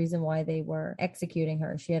 like the reason why they were executing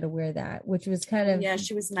her. She had to wear that, which was kind of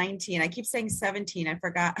she was 19. I keep saying 17.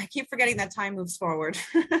 I keep forgetting that time moves forward.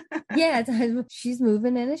 Yeah, she's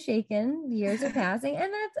moving and is shaking. Years are passing,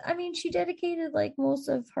 and she dedicated like most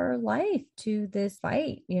of her life to this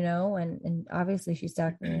fight, and obviously she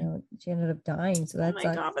stuck. She ended up dying. So that's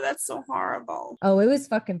God, but that's so horrible. Oh, it was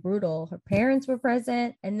fucking brutal. Her parents were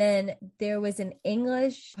present, and then there was an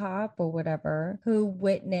English cop or whatever who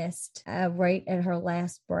witnessed right at her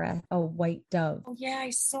last breath a white dove. Oh yeah, I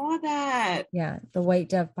saw that. Yeah, the white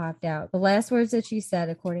dove popped out. The last words that she said,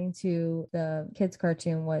 according to the kids'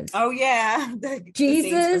 cartoon, was, "Oh yeah,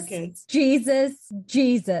 Jesus, Jesus,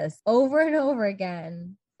 Jesus," over and over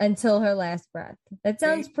again until her last breath. That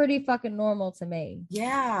sounds pretty fucking normal to me.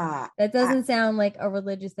 Yeah. That doesn't sound like a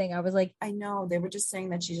religious thing. I was like, I know. They were just saying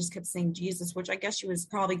that she just kept saying Jesus, which I guess she was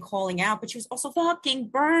probably calling out, but she was also fucking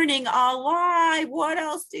burning alive. What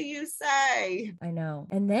else do you say? I know.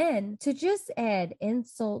 And then to just add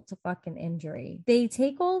insult to fucking injury, they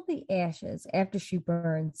take all the ashes after she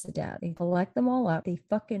burns to death. They collect them all up. They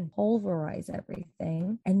fucking pulverize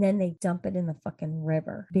everything. And then they dump it in the fucking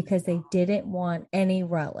river because they didn't want any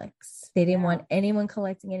relics. They didn't want anyone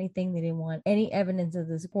collecting anything. They didn't want any evidence of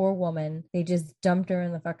this poor woman. They just dumped her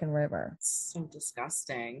in the fucking river. So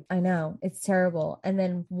disgusting. I know. It's terrible. And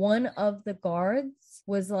then one of the guards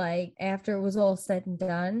was like, after it was all said and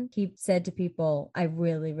done, he said to people, I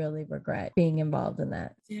really, really regret being involved in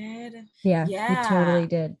that. did. Yeah, he totally Yeah.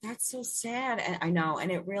 did. That's so sad. And I know.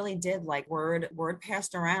 And it really did, like, word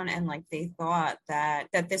passed around, and like they thought that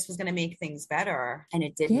this was gonna make things better. And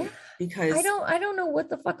it Yeah. didn't, because I don't know what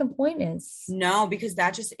the fucking point is. no, because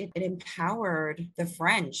that just it empowered the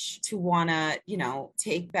French to wanna,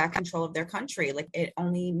 take back control of their country. Like, it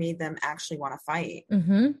only made them actually want to fight.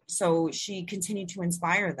 Mm-hmm. So she continued to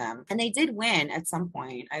inspire them, and they did win at some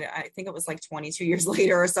point. I think it was like 22 years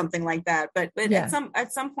later or something like that. But Yeah.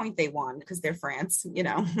 at some point they won, because they're France.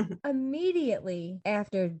 Immediately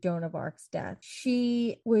after Joan of Arc's death,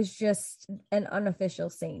 she was just an unofficial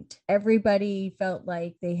saint. Everybody felt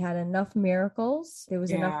like they had enough miracles. There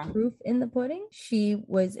was enough proof in the pudding. She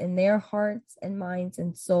was, in their hearts and minds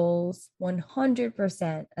and souls,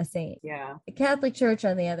 100% a saint. Yeah. The Catholic Church,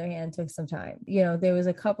 on the other hand, took some time. There was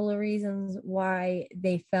a couple of reasons why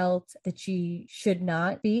they felt that she should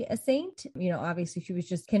not be a saint. Obviously she was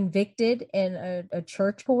just convicted in a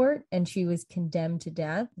church court, and she was condemned to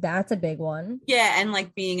death. That's a big one. Yeah, and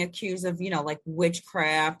like being accused of, like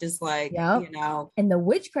witchcraft is like, Yep. And the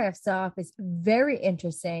witchcraft stuff is very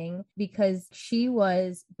interesting, because she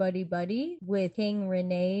was buddy with King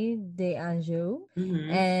Rene d'Anjou,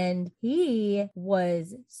 and he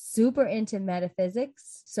was super into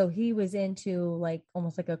metaphysics. So he was into like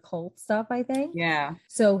almost like occult stuff, I think. Yeah.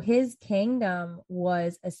 So his kingdom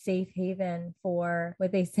was a safe haven for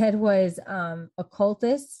what they said was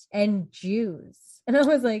occultists and Jews. And I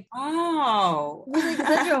was like, oh, it was like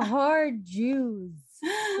such a hard Jews.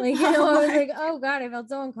 Like, I was like, oh God, I felt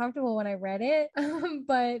so uncomfortable when I read it.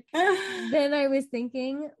 But then I was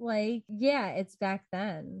thinking, like, yeah, it's back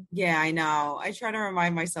then. Yeah, I know. I try to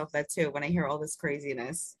remind myself that too when I hear all this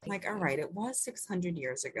craziness. Like, all right, it was 600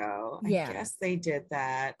 years ago. Yeah. I guess they did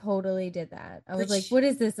that. Totally did that. I was like, what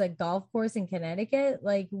is this, a golf course in Connecticut?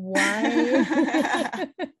 Like, why?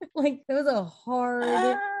 Like, it was a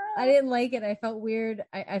hard... I didn't like it. I felt weird.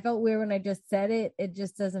 I felt weird when I just said it. It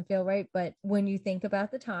just doesn't feel right. But when you think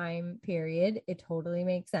about the time period, it totally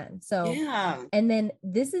makes sense. So, yeah. And then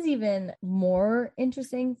this is even more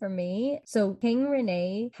interesting for me. So King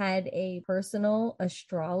Rene had a personal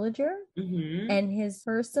astrologer, and his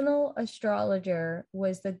personal astrologer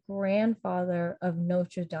was the grandfather of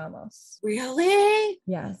Notre Dame. Really?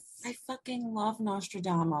 Yes. I fucking love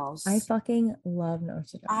Nostradamus. I fucking love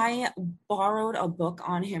Nostradamus. I borrowed a book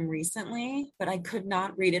on him recently, but I could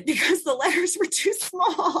not read it because the letters were too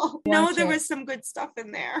small. No, there was some good stuff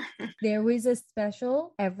in there. There was a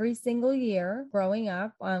special every single year growing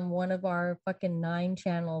up on one of our fucking 9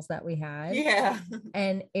 channels that we had. Yeah.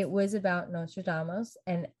 And it was about Nostradamus,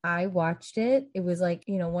 and I watched it. It was like,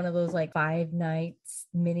 one of those like 5 nights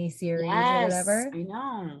miniseries or whatever. I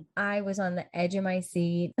know. I was on the edge of my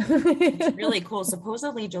seat. It's really cool.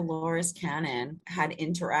 Supposedly Dolores Cannon had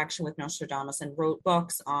interaction with Nostradamus and wrote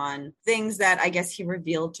books on things that I guess he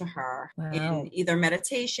revealed to her in either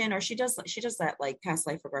meditation, or she does that like past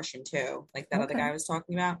life regression too, like that other guy I was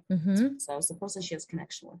talking about. So supposedly she has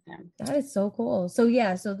connection with him. That is so cool. So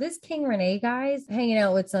yeah, so this King Rene guy's hanging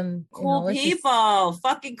out with some cool people,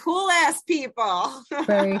 fucking cool ass people.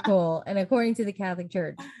 Very cool. And according to the Catholic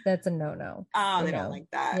Church, that's a no. Oh, they don't like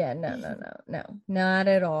that. Yeah, no, not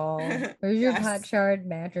at all. Where's your pot shard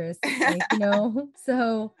mattress? Like,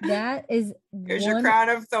 so that is here's your crown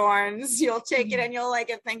of thorns. You'll take it and you'll like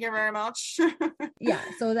it. Thank you very much. Yeah,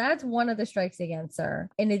 so that's one of the strikes against her,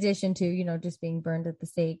 in addition to just being burned at the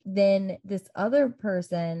stake. Then this other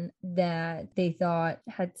person that they thought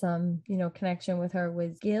had some connection with her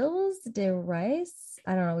was Gilles de Rais.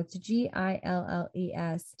 I don't know. It's Gilles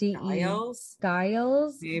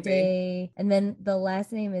Giles de, and then the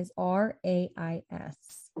last name is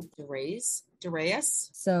Rais. Darius.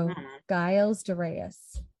 So Giles de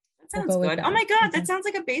Rais. That sounds good. Oh my God, that sounds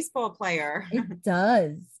like a baseball player. It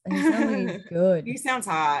does. And he sounds like he's good. He sounds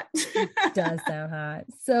hot. He does sound hot.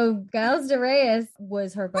 So Giles de Rais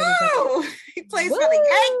was her buddy. Oh, he plays for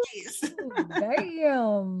the Yankees.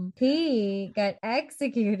 Damn. He got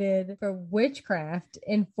executed for witchcraft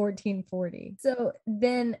in 1440. So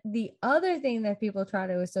then the other thing that people try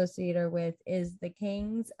to associate her with is the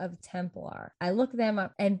Kings of Templar. I looked them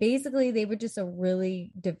up, and basically they were just a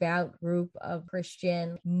really devout group of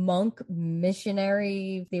Christian monk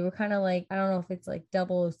missionary. They were kind of like, I don't know if it's like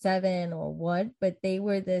 007 or what, but they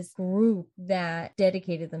were this group that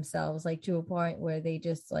dedicated themselves like to a point where they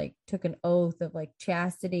just like took an oath of like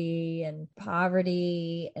chastity and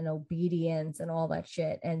poverty and obedience and all that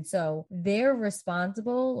shit. And so they're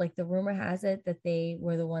responsible, like the rumor has it that they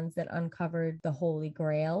were the ones that uncovered the Holy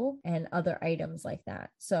Grail and other items like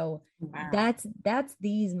that. So that's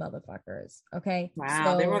these motherfuckers. Okay.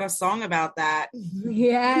 Wow. So, they wrote a song about that.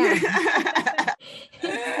 Yeah.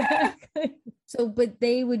 Exactly. So, but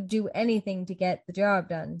they would do anything to get the job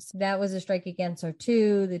done. So that was a strike against her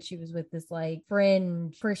too, that she was with this like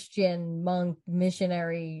fringe Christian monk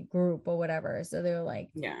missionary group or whatever. So they were like,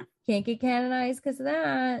 yeah. Can't get canonized because of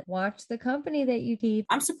that. Watch the company that you keep.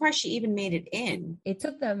 I'm surprised she even made it in. It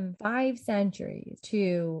took them 5 centuries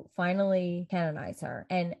to finally canonize her.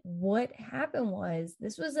 And what happened was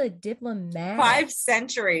this was a diplomatic 5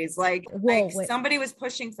 centuries. Like somebody was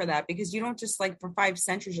pushing for that, because you don't just like for 5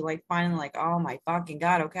 centuries, you're like finally like, oh my fucking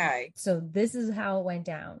God, okay. So this is how it went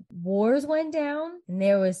down. Wars went down and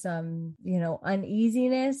there was some,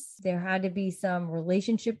 uneasiness. There had to be some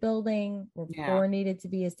relationship building. Rapport needed to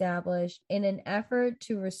be established in an effort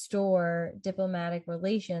to restore diplomatic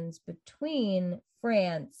relations between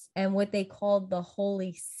France and what they called the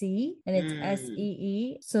Holy See, and it's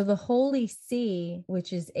SEE. So the Holy See,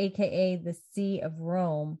 which is AKA the See of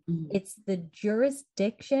Rome, it's the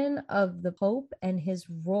jurisdiction of the Pope and his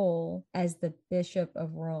role as the Bishop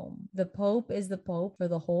of Rome. The Pope is the Pope for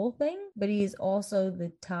the whole thing, but he is also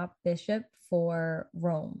the top bishop for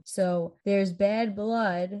Rome. So there's bad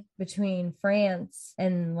blood between France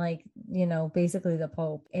and basically the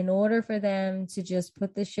Pope. In order for them to just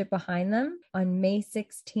put this shit behind them, on May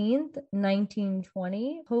 16th,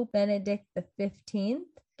 1920, Pope Benedict XV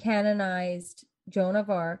canonized Joan of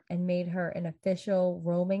Arc and made her an official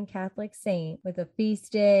Roman Catholic saint with a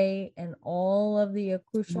feast day and all of the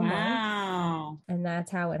accoutrements. Wow. And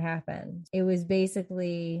that's how it happened. It was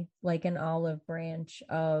basically like an olive branch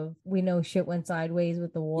of, we know shit went sideways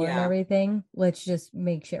with the war and everything. Let's just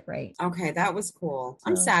make shit right. Okay, that was cool.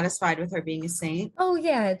 I'm satisfied with her being a saint. Oh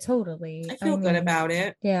yeah, totally. I feel good about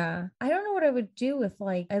it. Yeah. I don't know what I would do if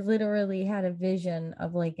I literally had a vision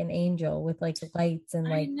of like an angel with like lights and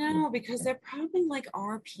like. I know, because they're probably like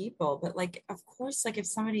our people, but like, of course, like if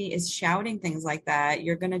somebody is shouting things like that,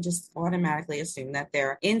 you're going to just automatically assume that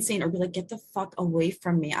they're insane or be like, get the fuck away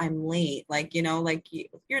from me. I'm late. Like, you're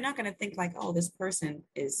not going to think like, oh, this person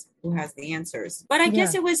is who has the answers. But I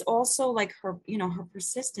guess it was also like her, her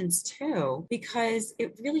persistence too, because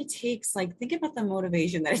it really takes think about the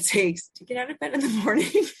motivation that it takes to get out of bed in the morning.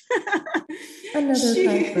 Another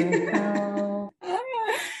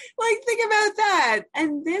think about that.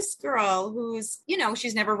 And this girl who's,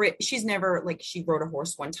 she's never she rode a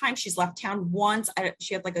horse one time. She's left town once.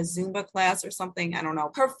 She had like a Zumba class or something. I don't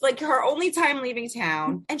know. Her only time leaving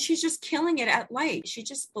town, and she's just killing it at light. She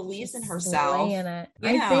just believes in herself. It. Yeah.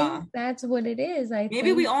 I think that's what it is.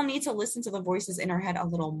 Maybe we all need to listen to the voices in our head a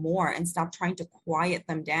little more and stop trying to quiet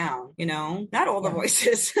them down. Not all the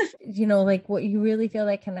voices. Like what you really feel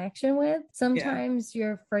that connection with. Sometimes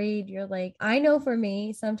you're afraid. You're like, I know for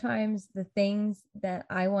me, sometimes the things that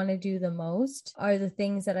I want to do the most are the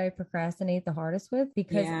things that I procrastinate the hardest with,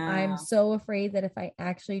 because I'm so afraid that if I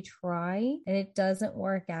actually try and it doesn't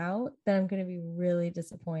work out, then I'm going to be really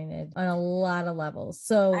disappointed on a lot of levels.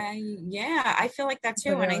 So I feel like that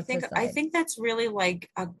too. And I think that's really like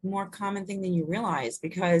a more common thing than you realize,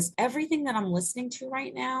 because everything that I'm listening to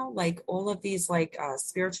right now, like all of these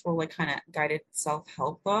spiritual, kind of guided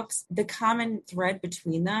self-help books, the common thread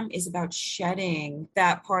between them is about shedding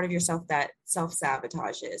that part of yourself that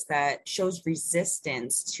self-sabotages, that shows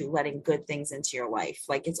resistance to letting good things into your life.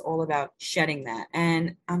 Like it's all about shedding that.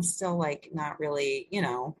 And I'm still not really,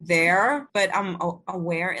 there, but I'm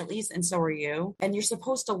aware at least. And so are you. And you're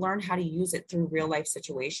supposed to learn how to use it through real life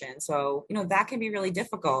situations. So, that can be really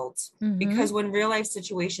difficult because when real life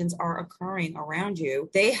situations are occurring around you,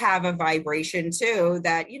 they have a vibration too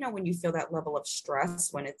that, when you feel that level of stress,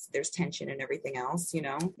 when there's tension and everything else,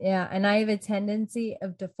 Yeah. And I have a tendency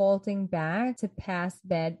of defaulting back to past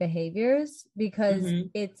bad behaviors because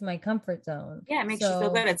it's my comfort zone. Yeah, it makes you feel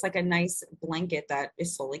good. It's like a nice blanket that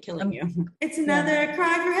is slowly killing you. It's another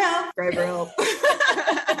cry for help. Cry for help.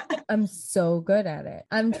 I'm so good at it.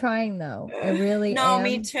 I'm trying though. I really am.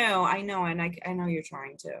 Me too. I know. And I know you're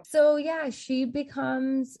trying to. So yeah, she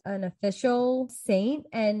becomes an official saint,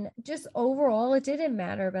 and just overall, it didn't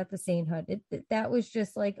matter about the sainthood. That was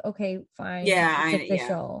just like, okay, fine. Yeah. It's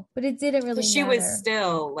official. But it didn't really matter. She was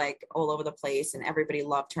still all over the place and everybody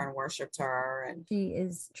loved her and worshiped her. And she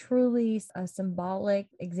is truly a symbolic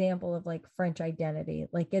example of French identity.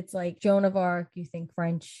 It's like Joan of Arc, you think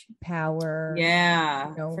French power.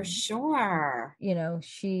 Yeah, for sure. Sure. You know,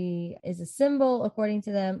 she is a symbol, according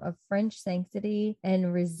to them, of French sanctity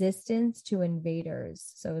and resistance to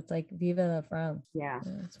invaders. So it's like Vive la France. Yeah,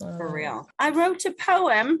 it's one for of real. I wrote a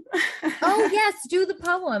poem. Oh, yes, do the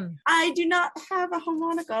poem. I do not have a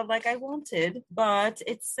harmonica like I wanted, but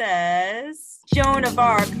it says, Joan of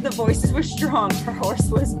Arc, the voices were strong, her horse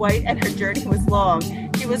was white, and her journey was long.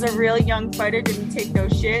 She was a real young fighter, didn't take no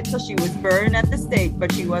shit till she was burned at the stake,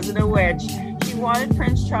 but she wasn't a witch. She wanted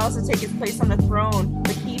Prince Charles to take his place on the throne,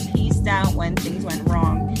 but he pieced out when things went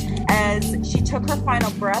wrong. As she took her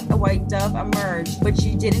final breath, a white dove emerged, but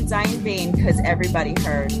she didn't die in vain because everybody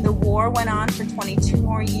heard. The war went on for 22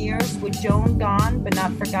 more years, with Joan gone but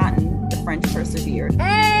not forgotten. The French persevered.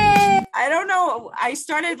 Hey! I don't know. I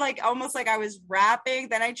started like almost like I was rapping,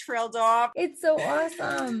 then I trailed off. It's so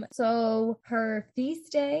awesome. So her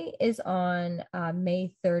feast day is on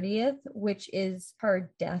May 30th, which is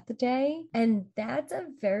her death day. And that's a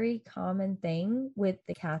very common thing with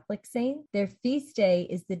the Catholic saints. Their feast day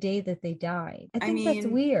is the day that they died. I mean, that's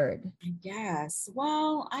weird. I guess.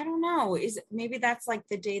 Well, I don't know. Maybe that's like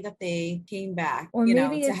the day that they came back, or you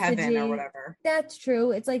maybe know, to heaven or whatever. That's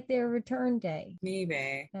true. It's like their return day.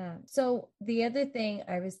 Maybe. Yeah. So the other thing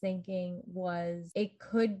I was thinking was it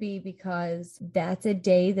could be because that's a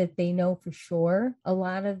day that they know for sure. A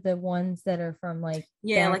lot of the ones that are from like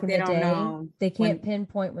back in the day, they can't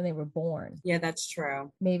pinpoint when they were born. Yeah, that's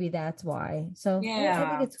true. Maybe that's why. So yeah, I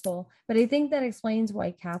think it's cool. But I think that explains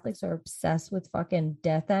why Catholics are obsessed with fucking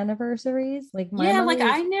death anniversaries. Like my mother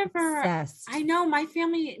is obsessed. I know my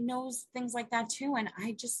family knows things like that too, and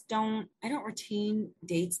I just don't. I don't retain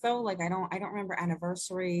dates though. Like I don't remember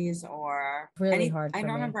anniversaries or really hard. I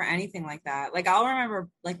don't remember anything like that. Like I'll remember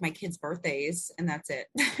like my kids' birthdays, and that's it.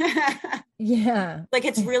 Yeah. Like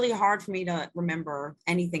it's really hard for me to remember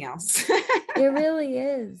anything else. It really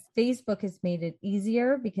is. Facebook has made it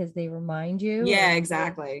easier because they remind you. Yeah,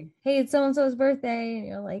 exactly. Hey, it's so-and-so's birthday. And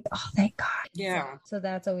you're like, oh, thank God. Yeah. So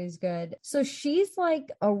that's always good. So she's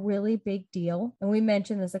like a really big deal. And we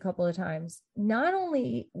mentioned this a couple of times, not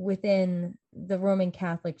only within the Roman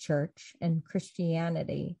Catholic Church and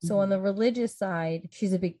Christianity. So on the religious side,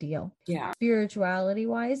 she's a big deal. Yeah. Spirituality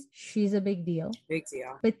wise, she's a big deal. Big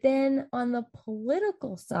deal. But then on the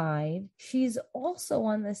political side, she's also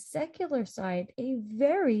on the secular side, a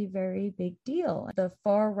very, very big deal. The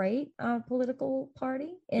far right political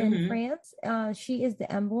party in France, she is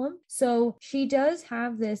the emblem. So she does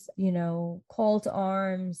have this, you know, call to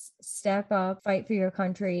arms, step up, fight for your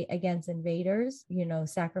country against invaders, you know,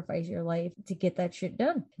 sacrifice your life to get that shit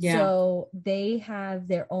done. Yeah. So they have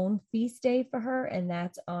their own feast day for her, and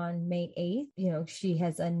that's on May 8th. You know, she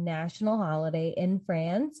has a national holiday in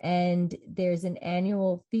France, and there's an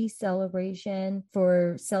annual feast celebration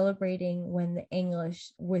for celebrating when the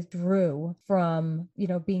English withdrew from, you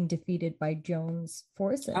know, being defeated by Joan's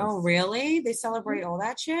forces. Oh, really? They celebrate all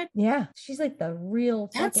that shit? Yeah. She's like the real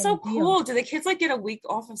That's so cool. Do the kids like get a week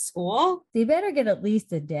off of school? They better get at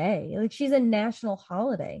least a day. Like she's a national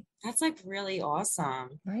holiday. That's like really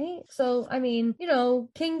awesome. Right? So, I mean, you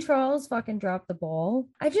know, King Charles fucking dropped the ball.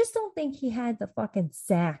 I just don't think he had the fucking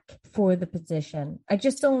sack for the position. I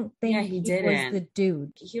just don't think he was the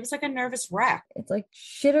dude. He was like a nervous wreck. It's like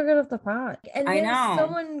shit or get off the pot. And I know.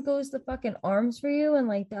 Someone goes to fucking arms for you and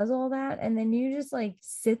like does all that. And then you just like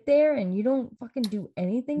sit there and you don't fucking do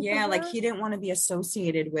anything. Yeah, like he didn't want to be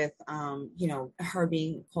associated with, you know, her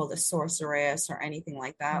being called a sorceress or anything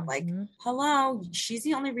like that. Like, hello, she's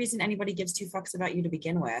the only reason anybody gives two fucks about you to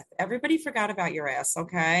begin with. Everybody forgot about your ass,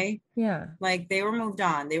 okay? Yeah. Like they were moved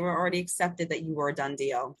on. They were already accepted that you were a done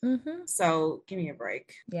deal. So give me a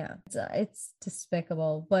break. Yeah, it's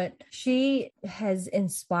despicable, but she has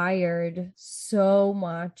inspired so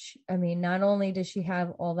much. I mean, not only does she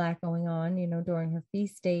have all that going on, you know, during her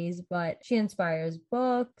feast days, but she inspires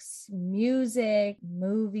books, music,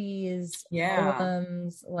 movies,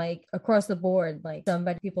 poems, like across the board, like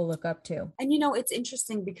somebody people look up to. And you know, it's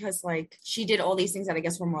interesting because like she did all these things that I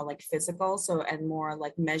guess were more like physical, so and more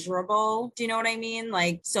like measurable. Do you know what I mean?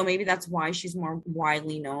 Like, so maybe that's why she's more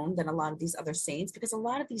widely known than a lot of these other saints, because a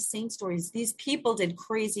lot of these saint stories, these people did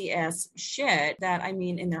crazy ass shit that, I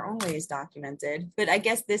mean, in their own way is documented. But I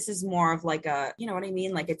guess this is more of like a, you know what I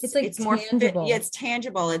mean? Like it's like it's more tangible. Yeah, it's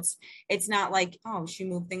tangible. It's not like, oh, she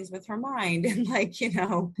moved things with her mind and like, you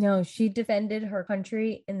know. No, she defended her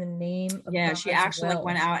country in the name of God's she actually like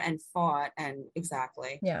went out and fought, and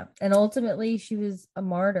exactly. Yeah. Yeah. And ultimately she was a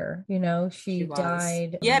martyr, you know, she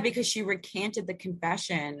died. Yeah, because she recanted the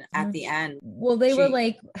confession at the end. Well, they were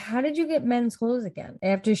like, how did you get men's clothes again?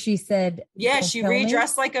 After she said, yeah, she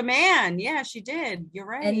redressed like a man. Yeah, she did. You're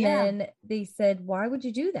right. And then they said, why would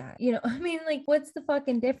you do that? You know, I mean, like, what's the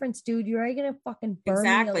fucking difference, dude? You're already gonna fucking burn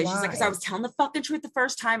me alive. She's like, because I was telling the fucking truth the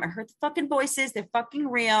first time. I heard the fucking voices. They're fucking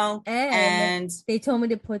real. And they told me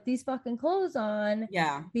to put these fucking clothes on.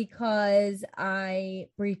 Yeah. Because I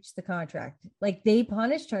breached the contract. Like, they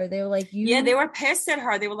punished her. They were like, Yeah, they were pissed at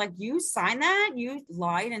her. They were like, you signed that? You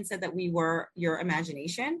lied and said that we were your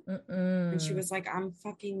imagination? And she was like, I'm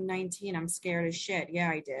fucking 19. I'm scared as shit. Yeah,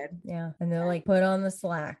 I did. Yeah. And they're like, put on the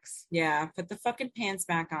slacks. Yeah, put the fucking pants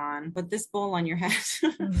back on. Put this bowl on your head.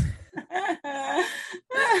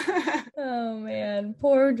 Oh man,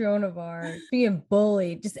 poor Joan of Arc being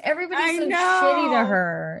bullied. Just everybody's so shitty to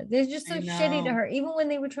her. They're just so shitty to her. Even when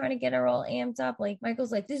they were trying to get her all amped up, like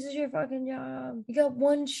Michael's like, "This is your fucking job. You got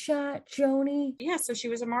one shot, Joni." Yeah, so she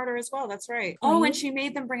was a martyr as well. That's right. Oh, and she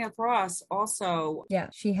made them bring a cross also. Yeah,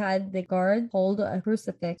 she had the guard hold a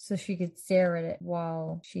crucifix so she could stare at it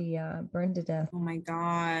while she burned to death. Oh my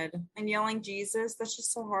god! And yelling Jesus. That's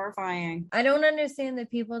just so horrifying. I don't understand the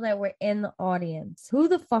people that were in the audience. Who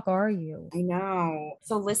the fuck are you? I know.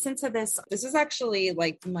 So listen to this. This is actually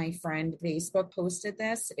like my friend Facebook posted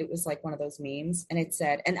this. It was like one of those memes and it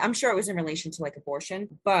said, and I'm sure it was in relation to like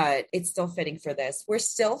abortion, but it's still fitting for this. We're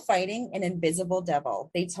still fighting an invisible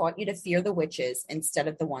devil. They taught you to fear the witches instead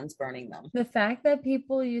of the ones burning them. The fact that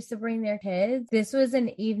people used to bring their kids, this was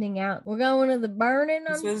an evening out. We're going to the burning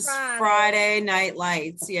on This was Friday Night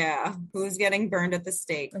Lights. Yeah. Who's getting burned at the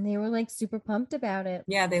stake? And they were like super pumped about it.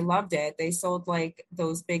 Yeah, they loved it. They sold like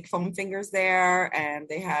those big foam fingers there and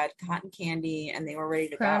they had cotton candy and they were ready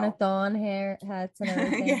to Crown go. of Thorn hair hats and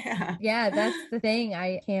everything. Yeah, that's the thing.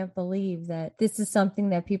 I can't believe that this is something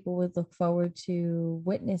that people would look forward to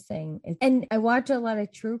witnessing. And I watch a lot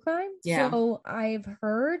of true crime. Yeah. So I've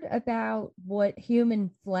heard about what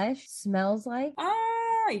human flesh smells like.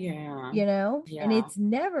 Yeah. You know, yeah. And it's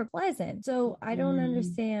never pleasant. So I don't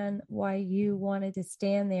understand why you wanted to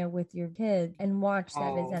stand there with your kids and watch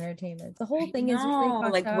that as entertainment. The whole thing is really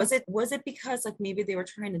like up. was it because like maybe they were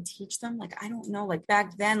trying to teach them? Like, I don't know. Like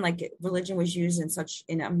back then, like religion was used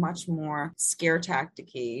in a much more scare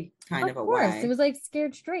tactic-y kind of a way. It was like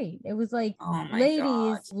Scared Straight. It was like,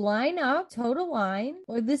 ladies, line up, total line,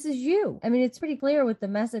 or this is you. I mean, it's pretty clear what the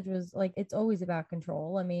message was. Like, it's always about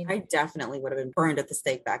control. I mean, I definitely would have been burned at the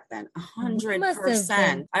stake back then.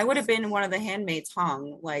 100%. I would have been one of the handmaids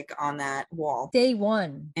hung like on that wall. Day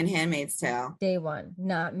one. In Handmaid's Tale. Day one.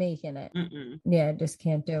 Not making it. Yeah, I just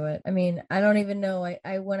can't do it. I mean, I don't even know.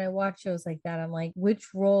 I when I watch shows like that, I'm like,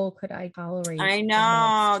 which role could I tolerate? I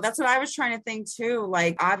know. That's what I was trying to think too.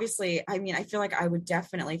 Like, obviously, I mean, I feel like I would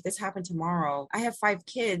definitely, if this happened tomorrow, I have 5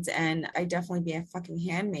 kids and I definitely be a fucking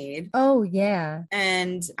handmaid. Oh, yeah.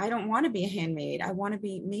 And I don't want to be a handmaid. I want to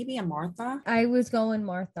be maybe a Martha. I was going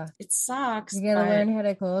Martha. It sucks. You gotta learn how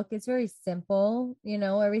to cook. It's very simple. You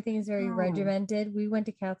know, everything is very regimented. We went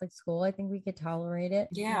to Catholic school. I think we could tolerate it.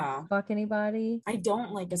 Yeah. Fuck anybody. I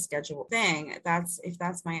don't like a schedule thing. If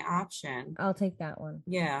that's my option. I'll take that one.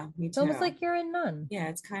 Yeah, me too. It's almost like you're a nun. Yeah,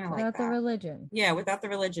 it's kind of like without the religion. Yeah, without the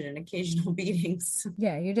religion and occasional beatings.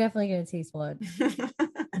 Yeah, you're definitely gonna taste blood.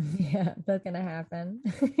 Yeah, that's gonna happen.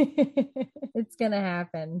 It's gonna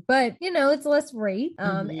happen, but you know, it's less rape,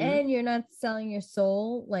 and you're not selling your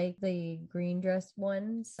soul like the green dress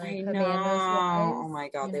ones. Like I know. Oh my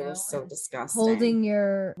god, they were so disgusting. Holding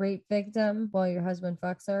your rape victim while your husband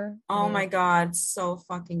fucks her. Oh my god, so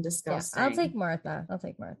fucking disgusting. Yeah, I'll take Martha.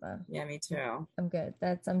 Yeah, me too. I'm good.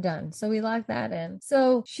 I'm done. So we locked that in.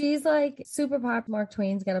 So she's like super pop. Mark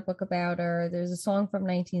Twain's got a book about her. There's a song from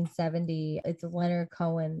 1970. It's Leonard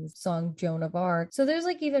Cohen's song Joan of Arc. So there's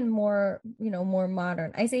like even more, more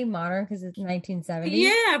modern. I say modern because it's 1970.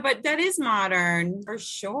 Yeah, but that is modern for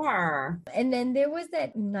sure. And then there was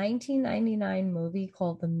that 1999 movie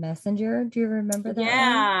called The Messenger. Do you remember that?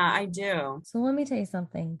 Yeah, I do. So let me tell you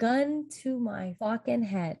something. Gun to my fucking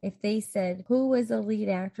head. If they said who was the lead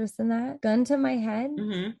actress in that, gun to my head,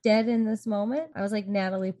 dead in this moment, I was like,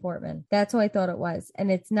 Natalie Portman. That's who I thought it was.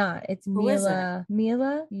 And it's not. It's Mila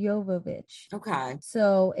Jovovich. Okay.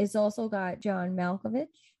 So it's also got John Malkovich.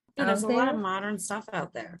 Yeah, there's a lot of modern stuff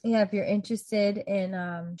out there. Yeah, if you're interested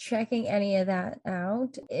in checking any of that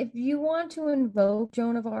out. If you want to invoke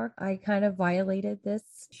Joan of Arc, I kind of violated this.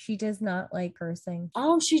 She does not like cursing.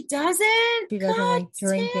 Oh, she doesn't? She doesn't like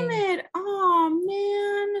drinking. Damn it. Oh,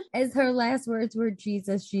 man. As her last words were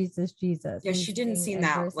Jesus, Jesus, Jesus. Yeah, she didn't seem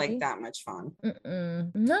that like that much fun.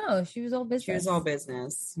 No, she was all business. She was all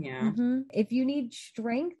business. Yeah. If you need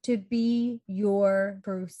strength to be your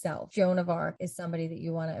true self, Joan of Arc is somebody that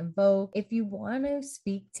you want to invoke. If you want to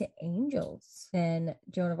speak to angels, then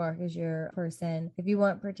Joan of Arc is your person. If you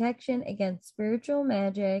want protection against spiritual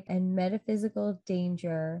magic and metaphysical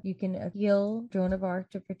danger, you can appeal Joan of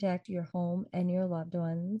Arc to protect your home and your loved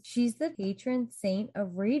ones. She's the patron saint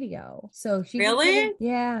of radio. So she really?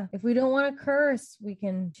 Yeah. If we don't want to curse,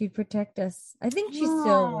 she'd protect us. I think she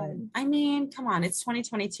still would. I mean, come on, it's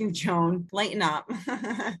 2022, Joan. Lighten up.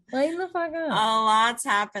 Lighten the fuck up. A lot's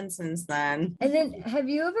happened since then. And then have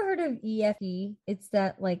you ever heard of EFE? It's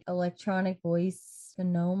that like electronic voice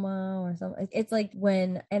phenomena or something. It's like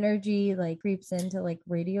when energy like creeps into like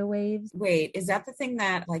radio waves. Wait, is that the thing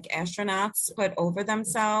that like astronauts put over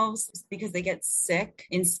themselves because they get sick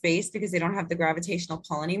in space because they don't have the gravitational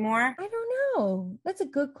pull anymore? I don't know. That's a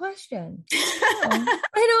good question. I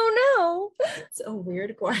don't know. It's a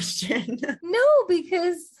weird question. No,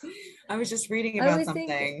 because I was just reading about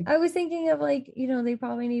something. I was thinking of like, they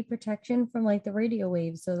probably need protection from like the radio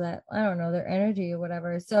waves so that, I don't know, their energy or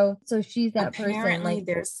whatever. So she's that person. Apparently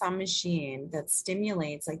there's some machine that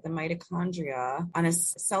stimulates like the mitochondria on a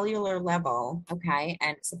cellular level. Okay.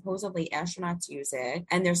 And supposedly astronauts use it.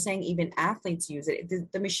 And they're saying even athletes use it.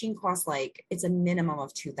 The machine costs like, it's a minimum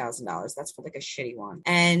of $2,000. That's for like a shitty one.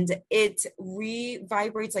 And it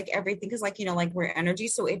vibrates like everything. Cause like, like we're energy.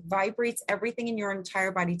 So it vibrates everything in your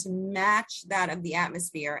entire body to match that of the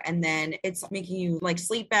atmosphere. And then it's making you like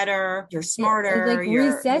sleep better. You're smarter. Like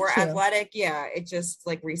you're more athletic. Yeah. It just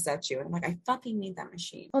like resets you. And I'm like, I fucking need that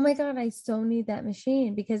machine. Oh my God. I so need that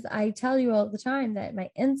machine because I tell you all the time that my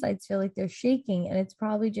insides feel like they're shaking and it's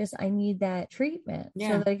probably just, I need that treatment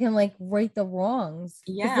so that I can like right the wrongs.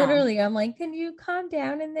 Yeah. Literally I'm like, can you calm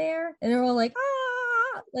down in there? And they're all like,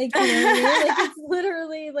 like, what I mean? Like it's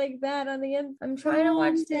literally like that on the end. I'm trying to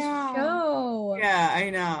watch this show. Yeah, I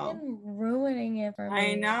know. I'm ruining it for me.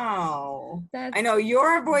 I know. I know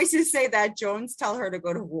your voices say that. Jones tell her to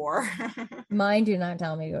go to war. Mine do not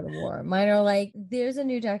tell me to go to war. Mine are like, there's a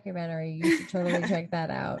new documentary. You should totally check that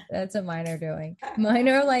out. That's what mine are doing. Mine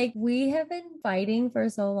are like, we have been fighting for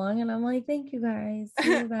so long. And I'm like, thank you guys.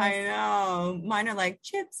 I know. Mine are like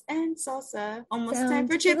chips and salsa. Almost time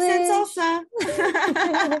for chips and salsa.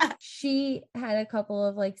 She had a couple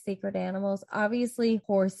of like sacred animals. Obviously,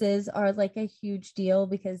 horses are like a huge deal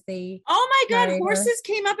because they. Oh my God, horses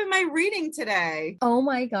came up in my reading today. Oh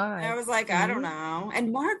my God. I was like, I don't know.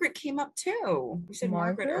 And Margaret came up too. You said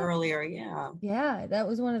Margaret earlier. Yeah. Yeah, that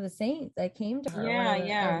was one of the saints that came to her.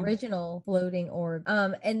 Yeah. Original floating orb.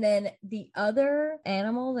 And then the other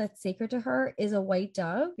animal that's sacred to her is a white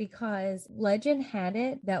dove because legend had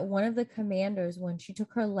it that one of the commanders, when she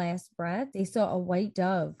took her last breath, they saw a white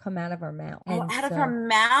dove come out of her mouth. Oh, out of her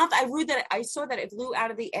mouth? I saw that it flew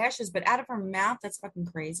out of the ashes, but out of her mouth, that's fucking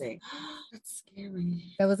crazy. That's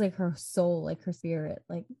scary. That was like her soul, like her spirit,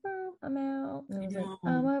 like, I'm out. And I was like,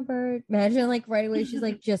 I'm a bird. Imagine like right away, she's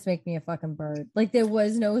like, just make me a fucking bird. Like there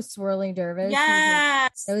was no swirling dervish.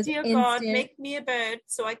 Yes. Like, dear God, make me a bird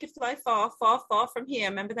so I could fly far, far, far from here.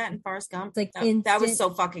 Remember that in Forrest Gump? It's like that was so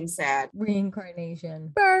fucking sad.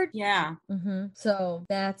 Reincarnation. Bird. Yeah. So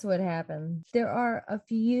that's what happened. There are a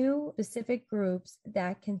few specific groups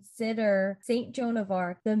that consider Saint Joan of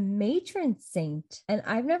Arc the matron saint. And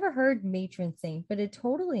I've never heard matron saint, but it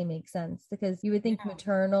totally makes sense because you would think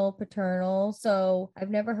maternal, paternal. So I've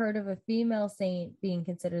never heard of a female saint being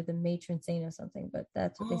considered the matron saint of something, but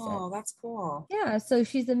that's what they said. Oh, that's cool. Yeah. So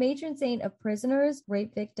she's the matron saint of prisoners,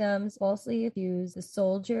 rape victims, falsely accused, the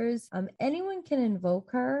soldiers. Anyone can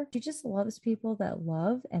invoke her. She just loves people that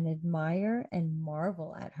love and admire and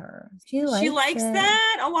marvel at her. She likes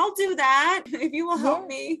that. Oh, I'll do that if you will help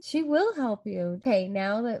me. She will help you. Okay,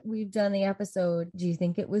 now that we've done the episode, do you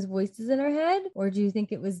think it was voices in her head or do you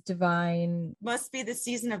think it was divine? Must be the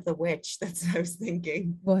season of the witch. That's what I was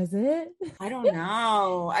thinking. Was it? I don't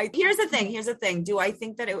know. Here's the thing. Do I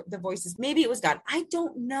think that the voices, maybe it was God? I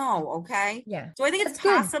don't know. Okay. Yeah. Do I think it's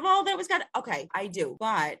possible that it was God? Okay, I do.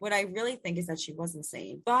 But what I really think is that she wasn't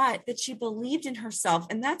sane, but that she believed in herself.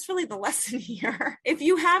 And that's really the lesson here. If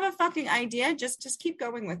you have a fucking idea, just keep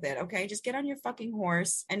going with it. Okay. Just get on your fucking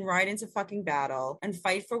horse and ride into fucking battle and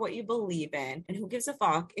fight for what you believe in. And who gives a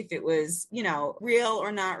fuck if it was, real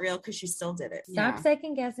or not real, because you still did it. Stop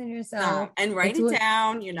second guessing yourself. No. And write it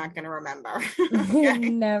down. You're not going to remember. Okay?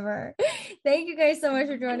 Never. Thank you guys so much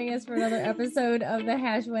for joining us for another episode of the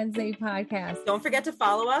Hash Wednesday podcast. Don't forget to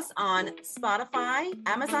follow us on Spotify,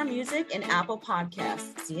 Amazon Music, and Apple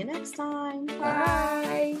Podcasts. See you next time.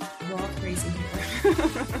 Bye. We're all crazy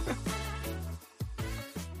here.